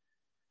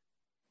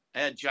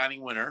had Johnny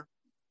Winter,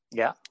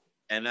 yeah.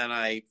 and then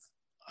I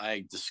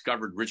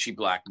discovered Richie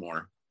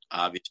Blackmore,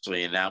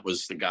 obviously, and that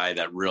was the guy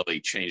that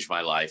really changed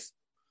my life.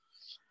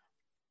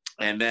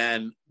 And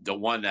then the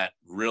one that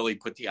really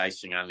put the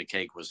icing on the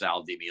cake was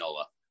Al Di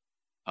Meola.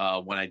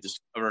 When I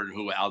discovered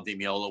who Al Di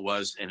Meola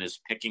was and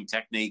his picking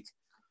technique,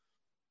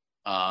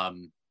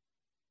 and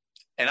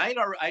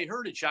I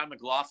heard of John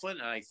McLaughlin,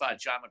 and I thought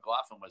John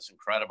McLaughlin was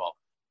incredible.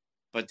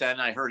 But then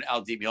I heard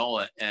Al Di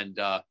Meola, and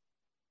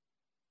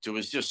there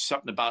was just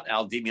something about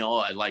Al Di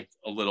Meola I liked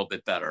a little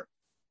bit better.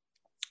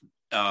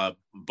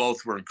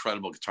 Both were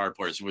incredible guitar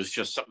players. It was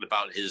just something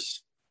about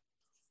his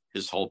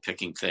whole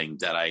picking thing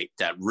that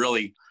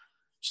really.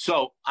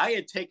 So I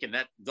had taken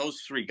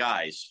those three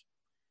guys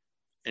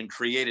and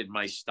created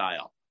my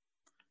style.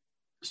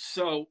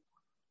 So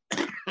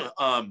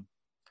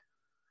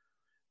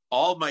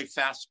all my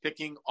fast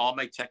picking, all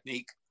my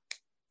technique,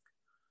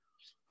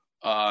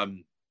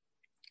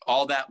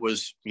 all that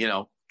was,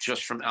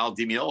 just from Al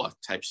Di Meola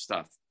type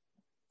stuff.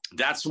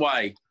 That's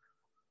why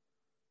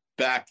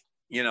back,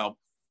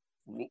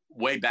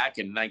 way back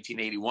in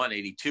 1981,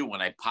 82,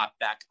 when I popped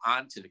back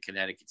onto the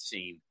Connecticut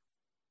scene,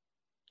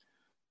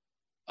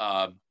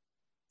 all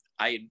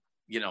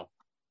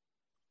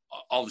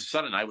of a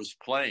sudden I was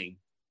playing,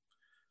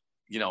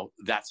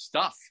 that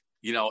stuff,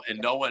 and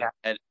no one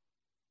had,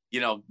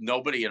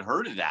 nobody had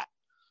heard of that,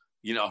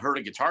 heard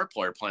a guitar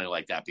player playing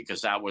like that,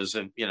 because that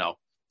wasn't,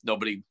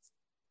 nobody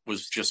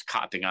was just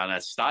copying on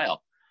that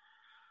style.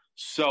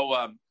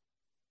 So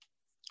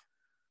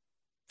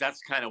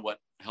that's kind of what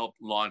helped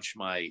launch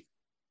my,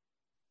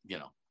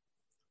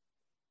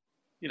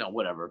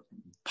 whatever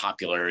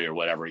popularity or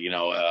whatever,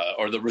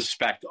 or the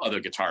respect other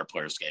guitar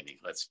players gave me.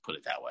 Let's put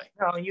it that way.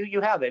 No,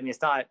 you have it. I mean,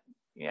 it's not,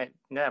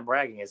 not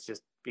bragging. It's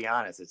just be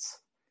honest.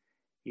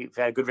 You've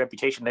had a good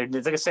reputation.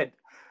 Like I said,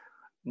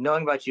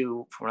 knowing about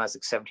you from when I was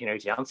like 17 or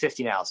 18, I'm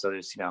 50 now. So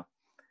there's,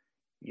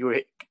 you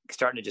were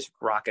starting to just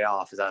rock it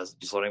off as I was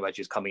just learning about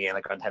you, coming in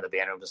like on the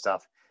band rooms and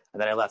stuff.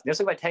 And then I left. And it was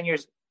like about 10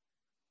 years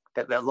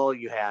that lull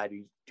you had,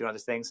 you doing all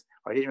these things,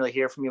 or I didn't really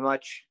hear from you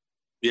much.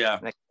 Yeah.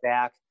 And I came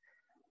back.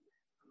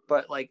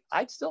 But like,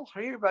 I'd still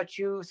hear about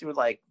you through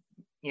like,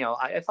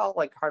 I follow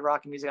like hard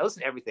rock and music. I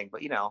listen to everything,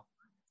 but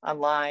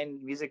online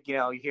music,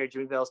 you hear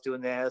Jimmy Bell's doing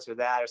this or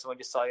that, or someone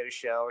just saw you at a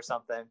show or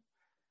something.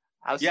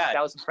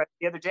 That was impressed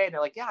the other day, and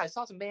they're like, "Yeah, I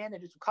saw some band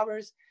and did some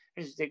covers.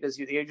 There's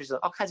just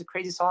all kinds of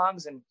crazy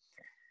songs." And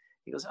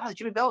he goes, "Oh,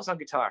 Jimmy Bell was on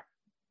guitar."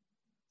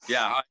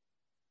 Yeah,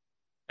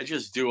 I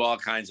just do all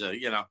kinds of,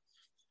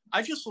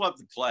 I just love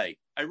to play.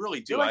 I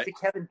really do. You're like the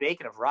Kevin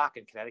Bacon of rock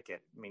in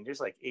Connecticut. I mean, there's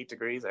like 8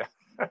 degrees there.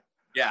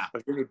 Yeah.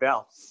 With Jimmy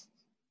Bell.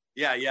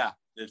 Yeah,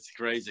 it's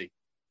crazy.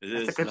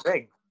 It's a good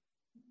thing.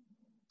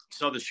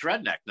 So the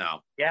shred neck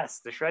now.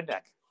 Yes, the shred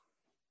neck.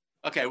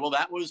 Okay, well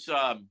that was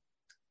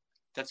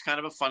that's kind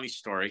of a funny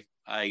story.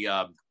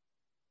 I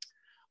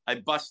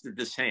busted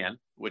this hand,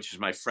 which is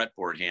my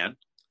fretboard hand.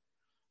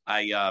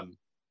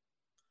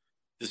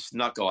 This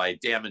knuckle, I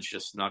damaged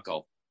this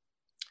knuckle,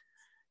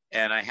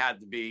 and I had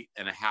to be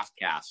in a half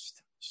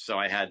cast. So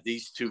I had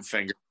these 2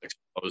 fingers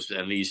exposed,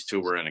 and these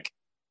 2 were in a.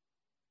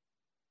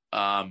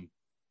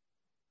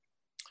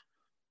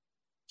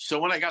 So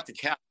when I got the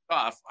cast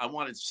off, I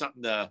wanted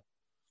something to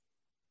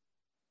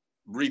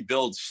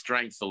rebuild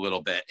strength a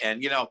little bit,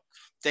 and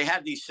they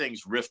had these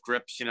things, riff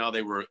grips. They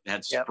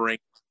had spring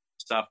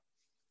stuff.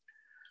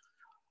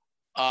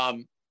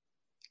 And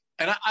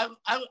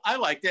I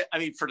liked it. I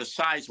mean, for the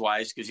size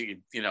wise, because you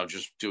could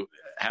just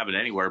have it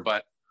anywhere.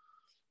 But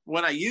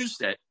when I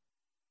used it,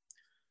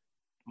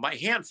 my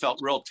hand felt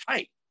real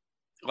tight.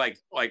 Like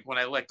when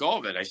I let go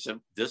of it, I said,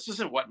 "This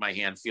isn't what my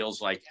hand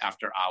feels like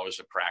after hours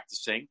of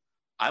practicing."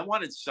 I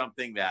wanted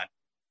something that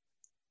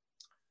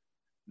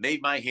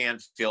made my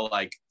hand feel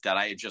like that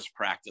I had just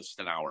practiced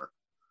an hour.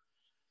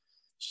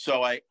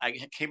 So I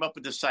came up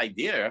with this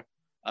idea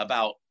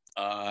about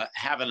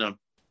having a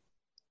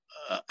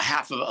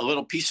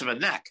little piece of a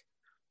neck,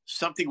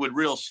 something with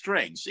real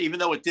strings, even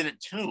though it didn't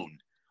tune.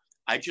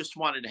 I just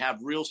wanted to have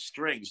real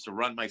strings to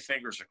run my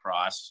fingers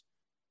across.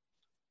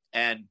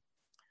 And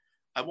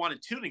I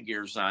wanted tuning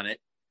gears on it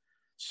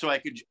so I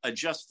could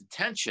adjust the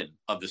tension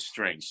of the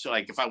strings. So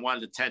like if I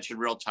wanted the tension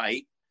real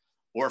tight,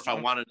 or if I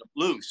wanted it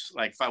loose,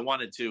 like if I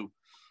wanted to,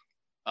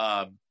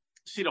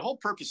 see, the whole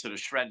purpose of the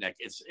shred neck,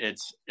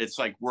 it's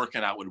like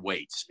working out with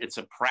weights. It's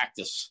a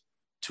practice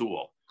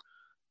tool.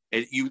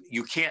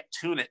 You can't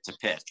tune it to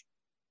pitch.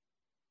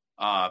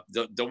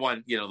 The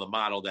one, the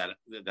model that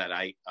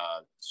I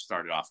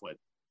started off with,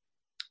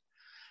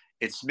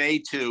 it's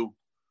made to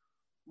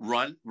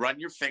run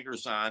your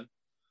fingers on,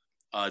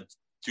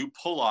 do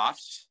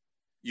pull-offs.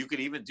 You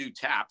can even do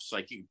taps,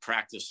 like you can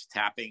practice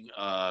tapping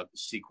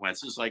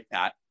sequences like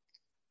that.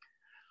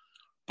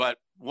 But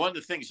one of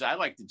the things I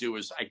like to do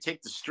is I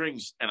take the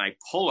strings and I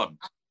pull them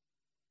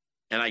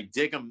and I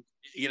dig them,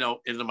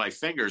 into my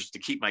fingers to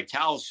keep my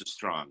calluses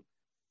strong.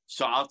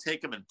 So I'll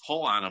take them and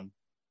pull on them.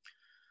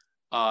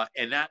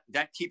 And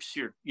that keeps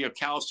your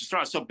calluses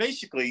strong. So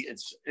basically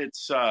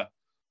it's a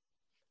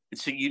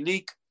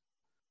unique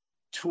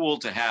tool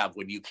to have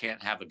when you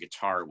can't have a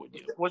guitar with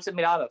you. What's it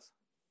made out of?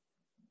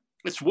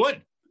 It's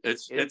wood.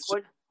 It's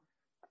wood?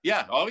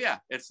 Yeah. Oh yeah.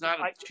 It's not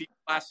a cheap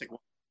plastic one.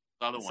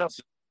 Other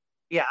ones.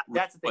 Yeah,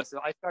 that's the thing.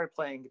 So I started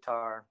playing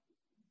guitar.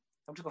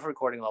 I'm just going for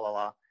recording,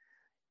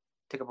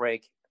 took a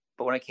break.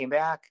 But when I came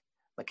back,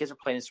 my kids were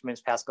playing instruments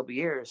past couple of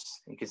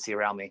years. You can see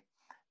around me.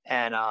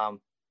 And I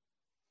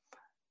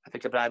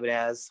picked up an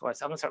Ibanez. So I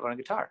said, I'm going to start learning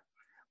guitar.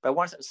 But I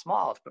wanted something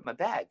small to put in my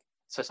bag.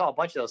 So I saw a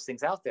bunch of those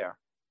things out there.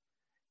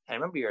 And I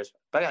remember yours,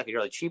 but I got a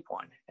really cheap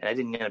one. And I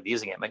didn't end up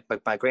using it.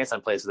 My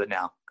grandson plays with it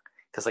now.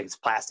 Because it's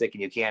plastic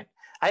and you can't.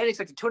 I didn't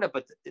expect to tune it,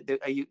 but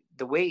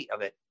the weight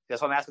of it,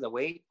 that's why I'm asking the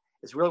weight,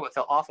 is really what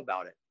felt off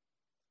about it.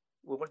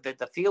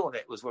 The feel of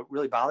it was what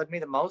really bothered me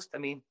the most. I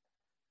mean,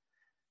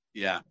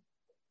 yeah.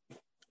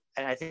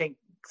 And I think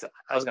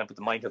I was going to put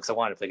the money to it because I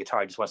wanted to play guitar.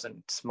 I just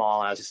wasn't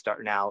small and I was just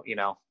starting out,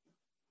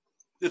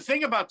 The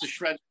thing about the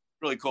shred is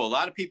really cool. A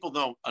lot of people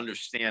don't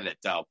understand it,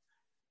 though.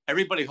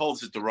 Everybody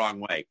holds it the wrong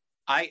way.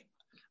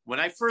 When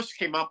I first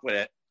came up with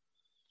it,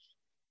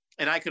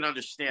 and I can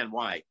understand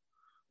why.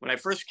 When I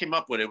first came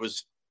up with it, it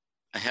was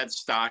a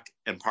headstock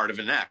and part of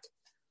a neck.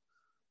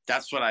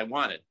 That's what I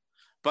wanted.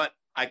 But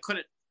I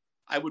couldn't.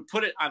 I would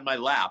put it on my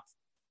lap,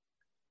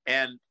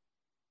 and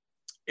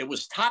it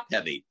was top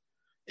heavy.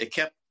 It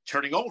kept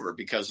turning over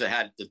because it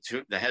had the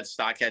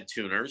headstock had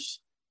tuners.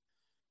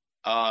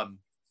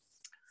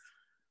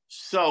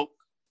 So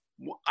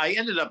I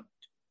ended up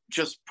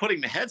just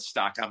putting the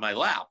headstock on my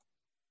lap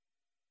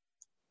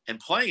and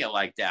playing it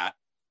like that,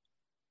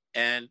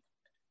 and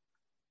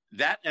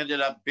that ended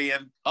up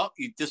being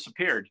you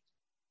disappeared.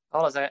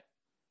 Hold on a second.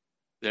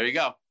 There you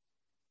go.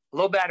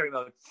 Low battery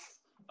mode.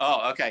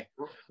 Oh, okay.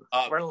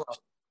 Running low.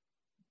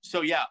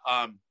 So yeah,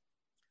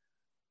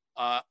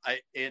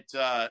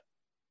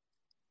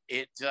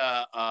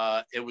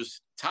 it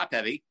was top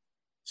heavy,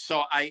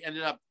 so I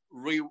ended up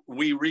we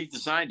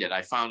redesigned it.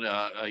 I found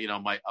a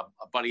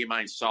buddy of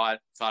mine saw it,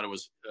 thought it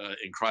was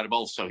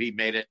incredible, so he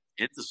made it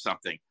into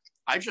something.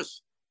 I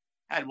just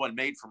had one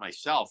made for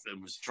myself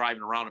and was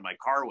driving around in my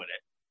car with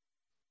it,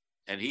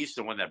 and he's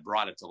the one that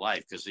brought it to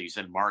life because he's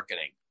in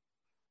marketing.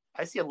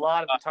 I see a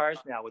lot of guitars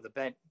now with a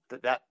bent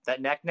that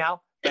neck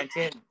now bent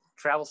in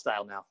travel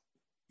style now.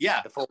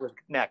 Yeah, the forward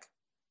neck.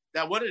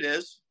 Now, what it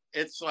is,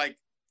 it's like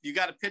you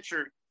got a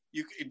picture.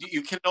 You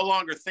can no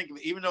longer think of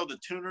it, even though the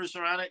tuners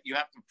are on it. You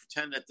have to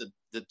pretend that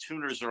the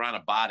tuners are on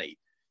a body.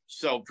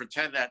 So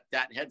pretend that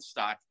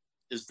headstock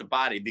is the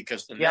body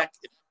because the neck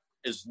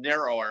is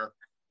narrower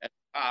at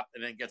the top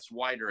and then gets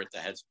wider at the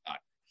headstock.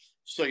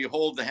 So you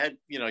hold the head.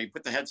 You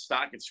put the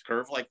headstock. It's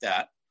curved like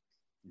that.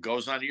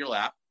 Goes onto your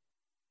lap.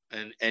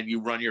 And you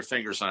run your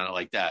fingers on it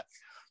like that.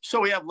 So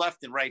we have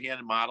left and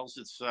right-handed models.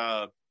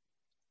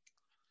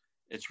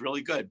 It's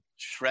really good.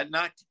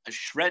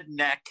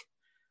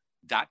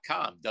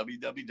 Shredneck.com,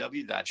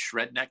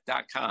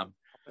 www.shredneck.com.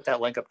 Put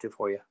that link up too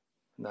for you.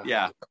 No.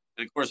 Yeah.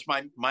 And of course,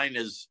 mine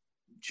is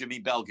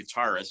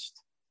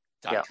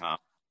JimmyBellGuitarist.com.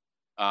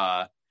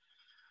 Yeah.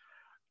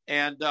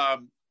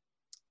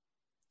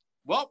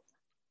 Well,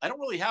 I don't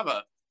really have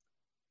a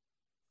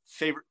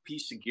favorite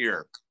piece of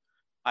gear.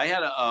 I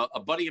had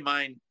a buddy of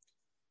mine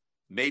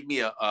made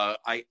me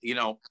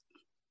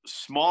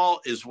small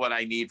is what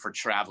I need for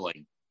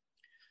traveling.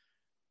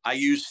 I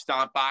use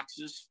stomp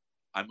boxes.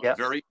 I'm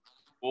very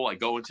cool. I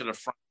go into the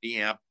front of the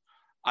amp.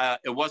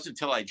 It wasn't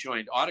until I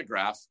joined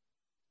Autograph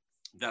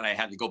that I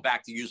had to go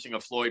back to using a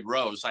Floyd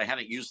Rose. I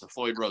hadn't used the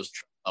Floyd Rose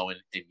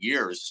in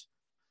years.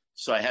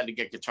 So I had to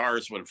get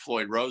guitars with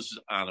Floyd Rose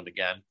on them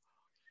again.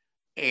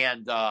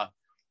 And I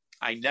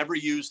never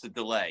used a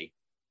delay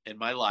in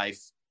my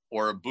life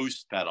or a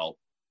boost pedal,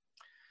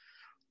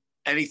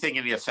 anything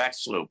in the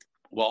effects loop.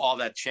 Well, all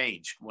that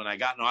changed. When I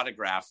got an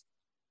Autograph,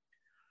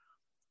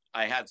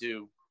 I had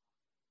to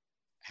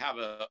have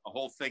a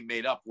whole thing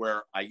made up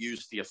where I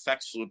used the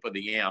effects loop of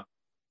the amp.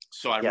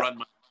 So I run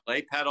my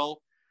delay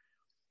pedal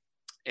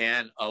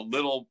and a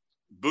little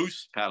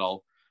boost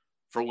pedal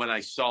for when I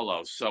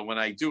solo. So when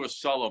I do a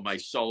solo, my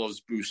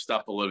solos boost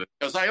up a little bit.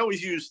 Because I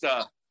always used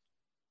an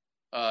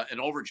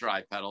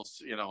overdrive pedal,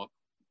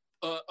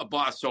 a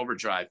Boss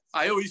overdrive.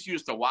 I always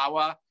used a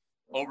wah-wah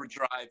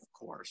overdrive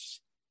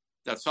course.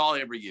 That's all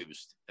I ever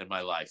used in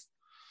my life.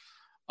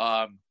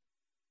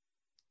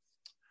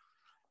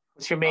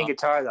 What's your main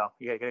guitar, though?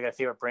 You got a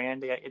favorite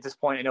brand at this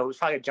point? I know it's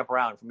probably going to jump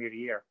around from year to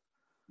year.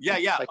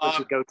 Yeah. Like what's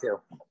your go-to?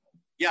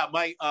 Yeah,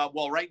 right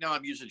now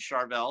I'm using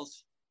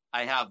Charvels.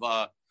 I have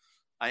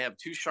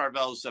two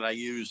Charvels that I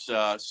use,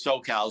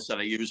 SoCals that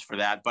I use for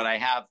that, but I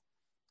have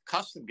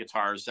custom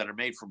guitars that are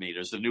made for me.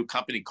 There's a new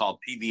company called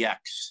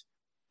PVX.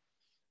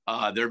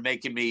 They're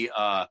making me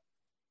a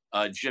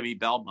Jimmy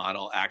Bell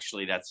model,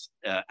 actually. That's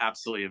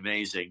absolutely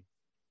amazing.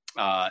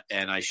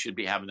 And I should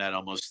be having that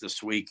almost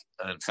this week,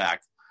 in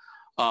fact.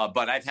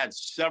 But I've had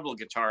several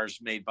guitars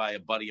made by a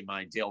buddy of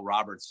mine, Dale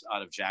Roberts,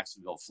 out of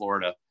Jacksonville,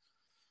 Florida.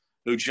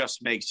 who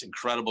just makes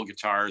incredible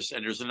guitars.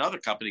 And there's another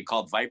company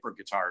called Viper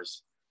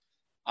Guitars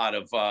out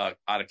of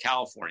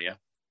California.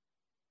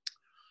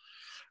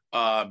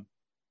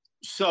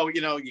 So,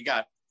 you know, you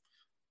got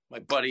my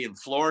buddy in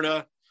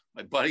Florida,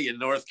 my buddy in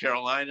North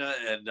Carolina,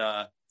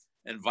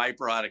 and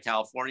Viper out of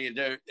California.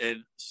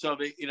 And so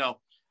they, you know,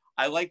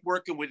 I like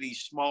working with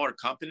these smaller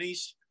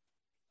companies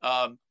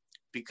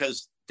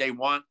because they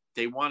want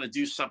to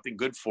do something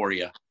good for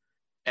you.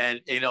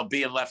 And, you know,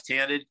 being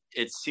left-handed,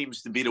 it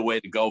seems to be the way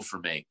to go for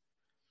me.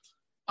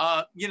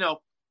 You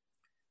know,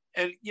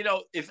 and, you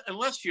know,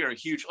 unless you're a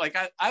huge, like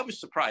I was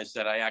surprised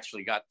that I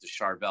actually got the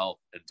Charvel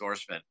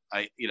endorsement.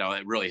 You know,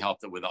 it really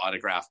helped it with the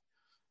autograph.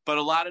 But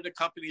a lot of the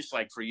companies,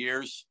 like for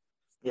years,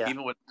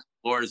 even with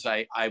Lords,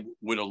 I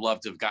would have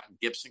loved to have gotten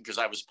Gibson because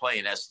I was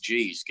playing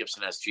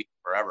Gibson SG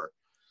forever.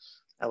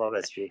 I love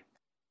SG.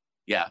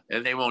 Yeah,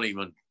 and they don't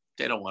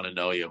want to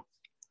know you.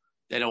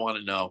 They don't want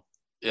to know.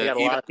 They got a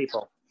lot of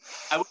people.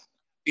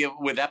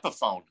 With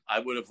Epiphone, I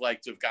would have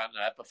liked to have gotten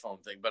an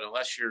Epiphone thing, but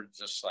unless you're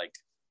just like,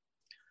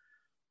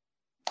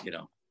 you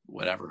know,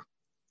 whatever.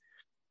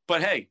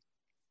 But hey,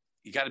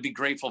 you got to be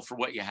grateful for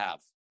what you have.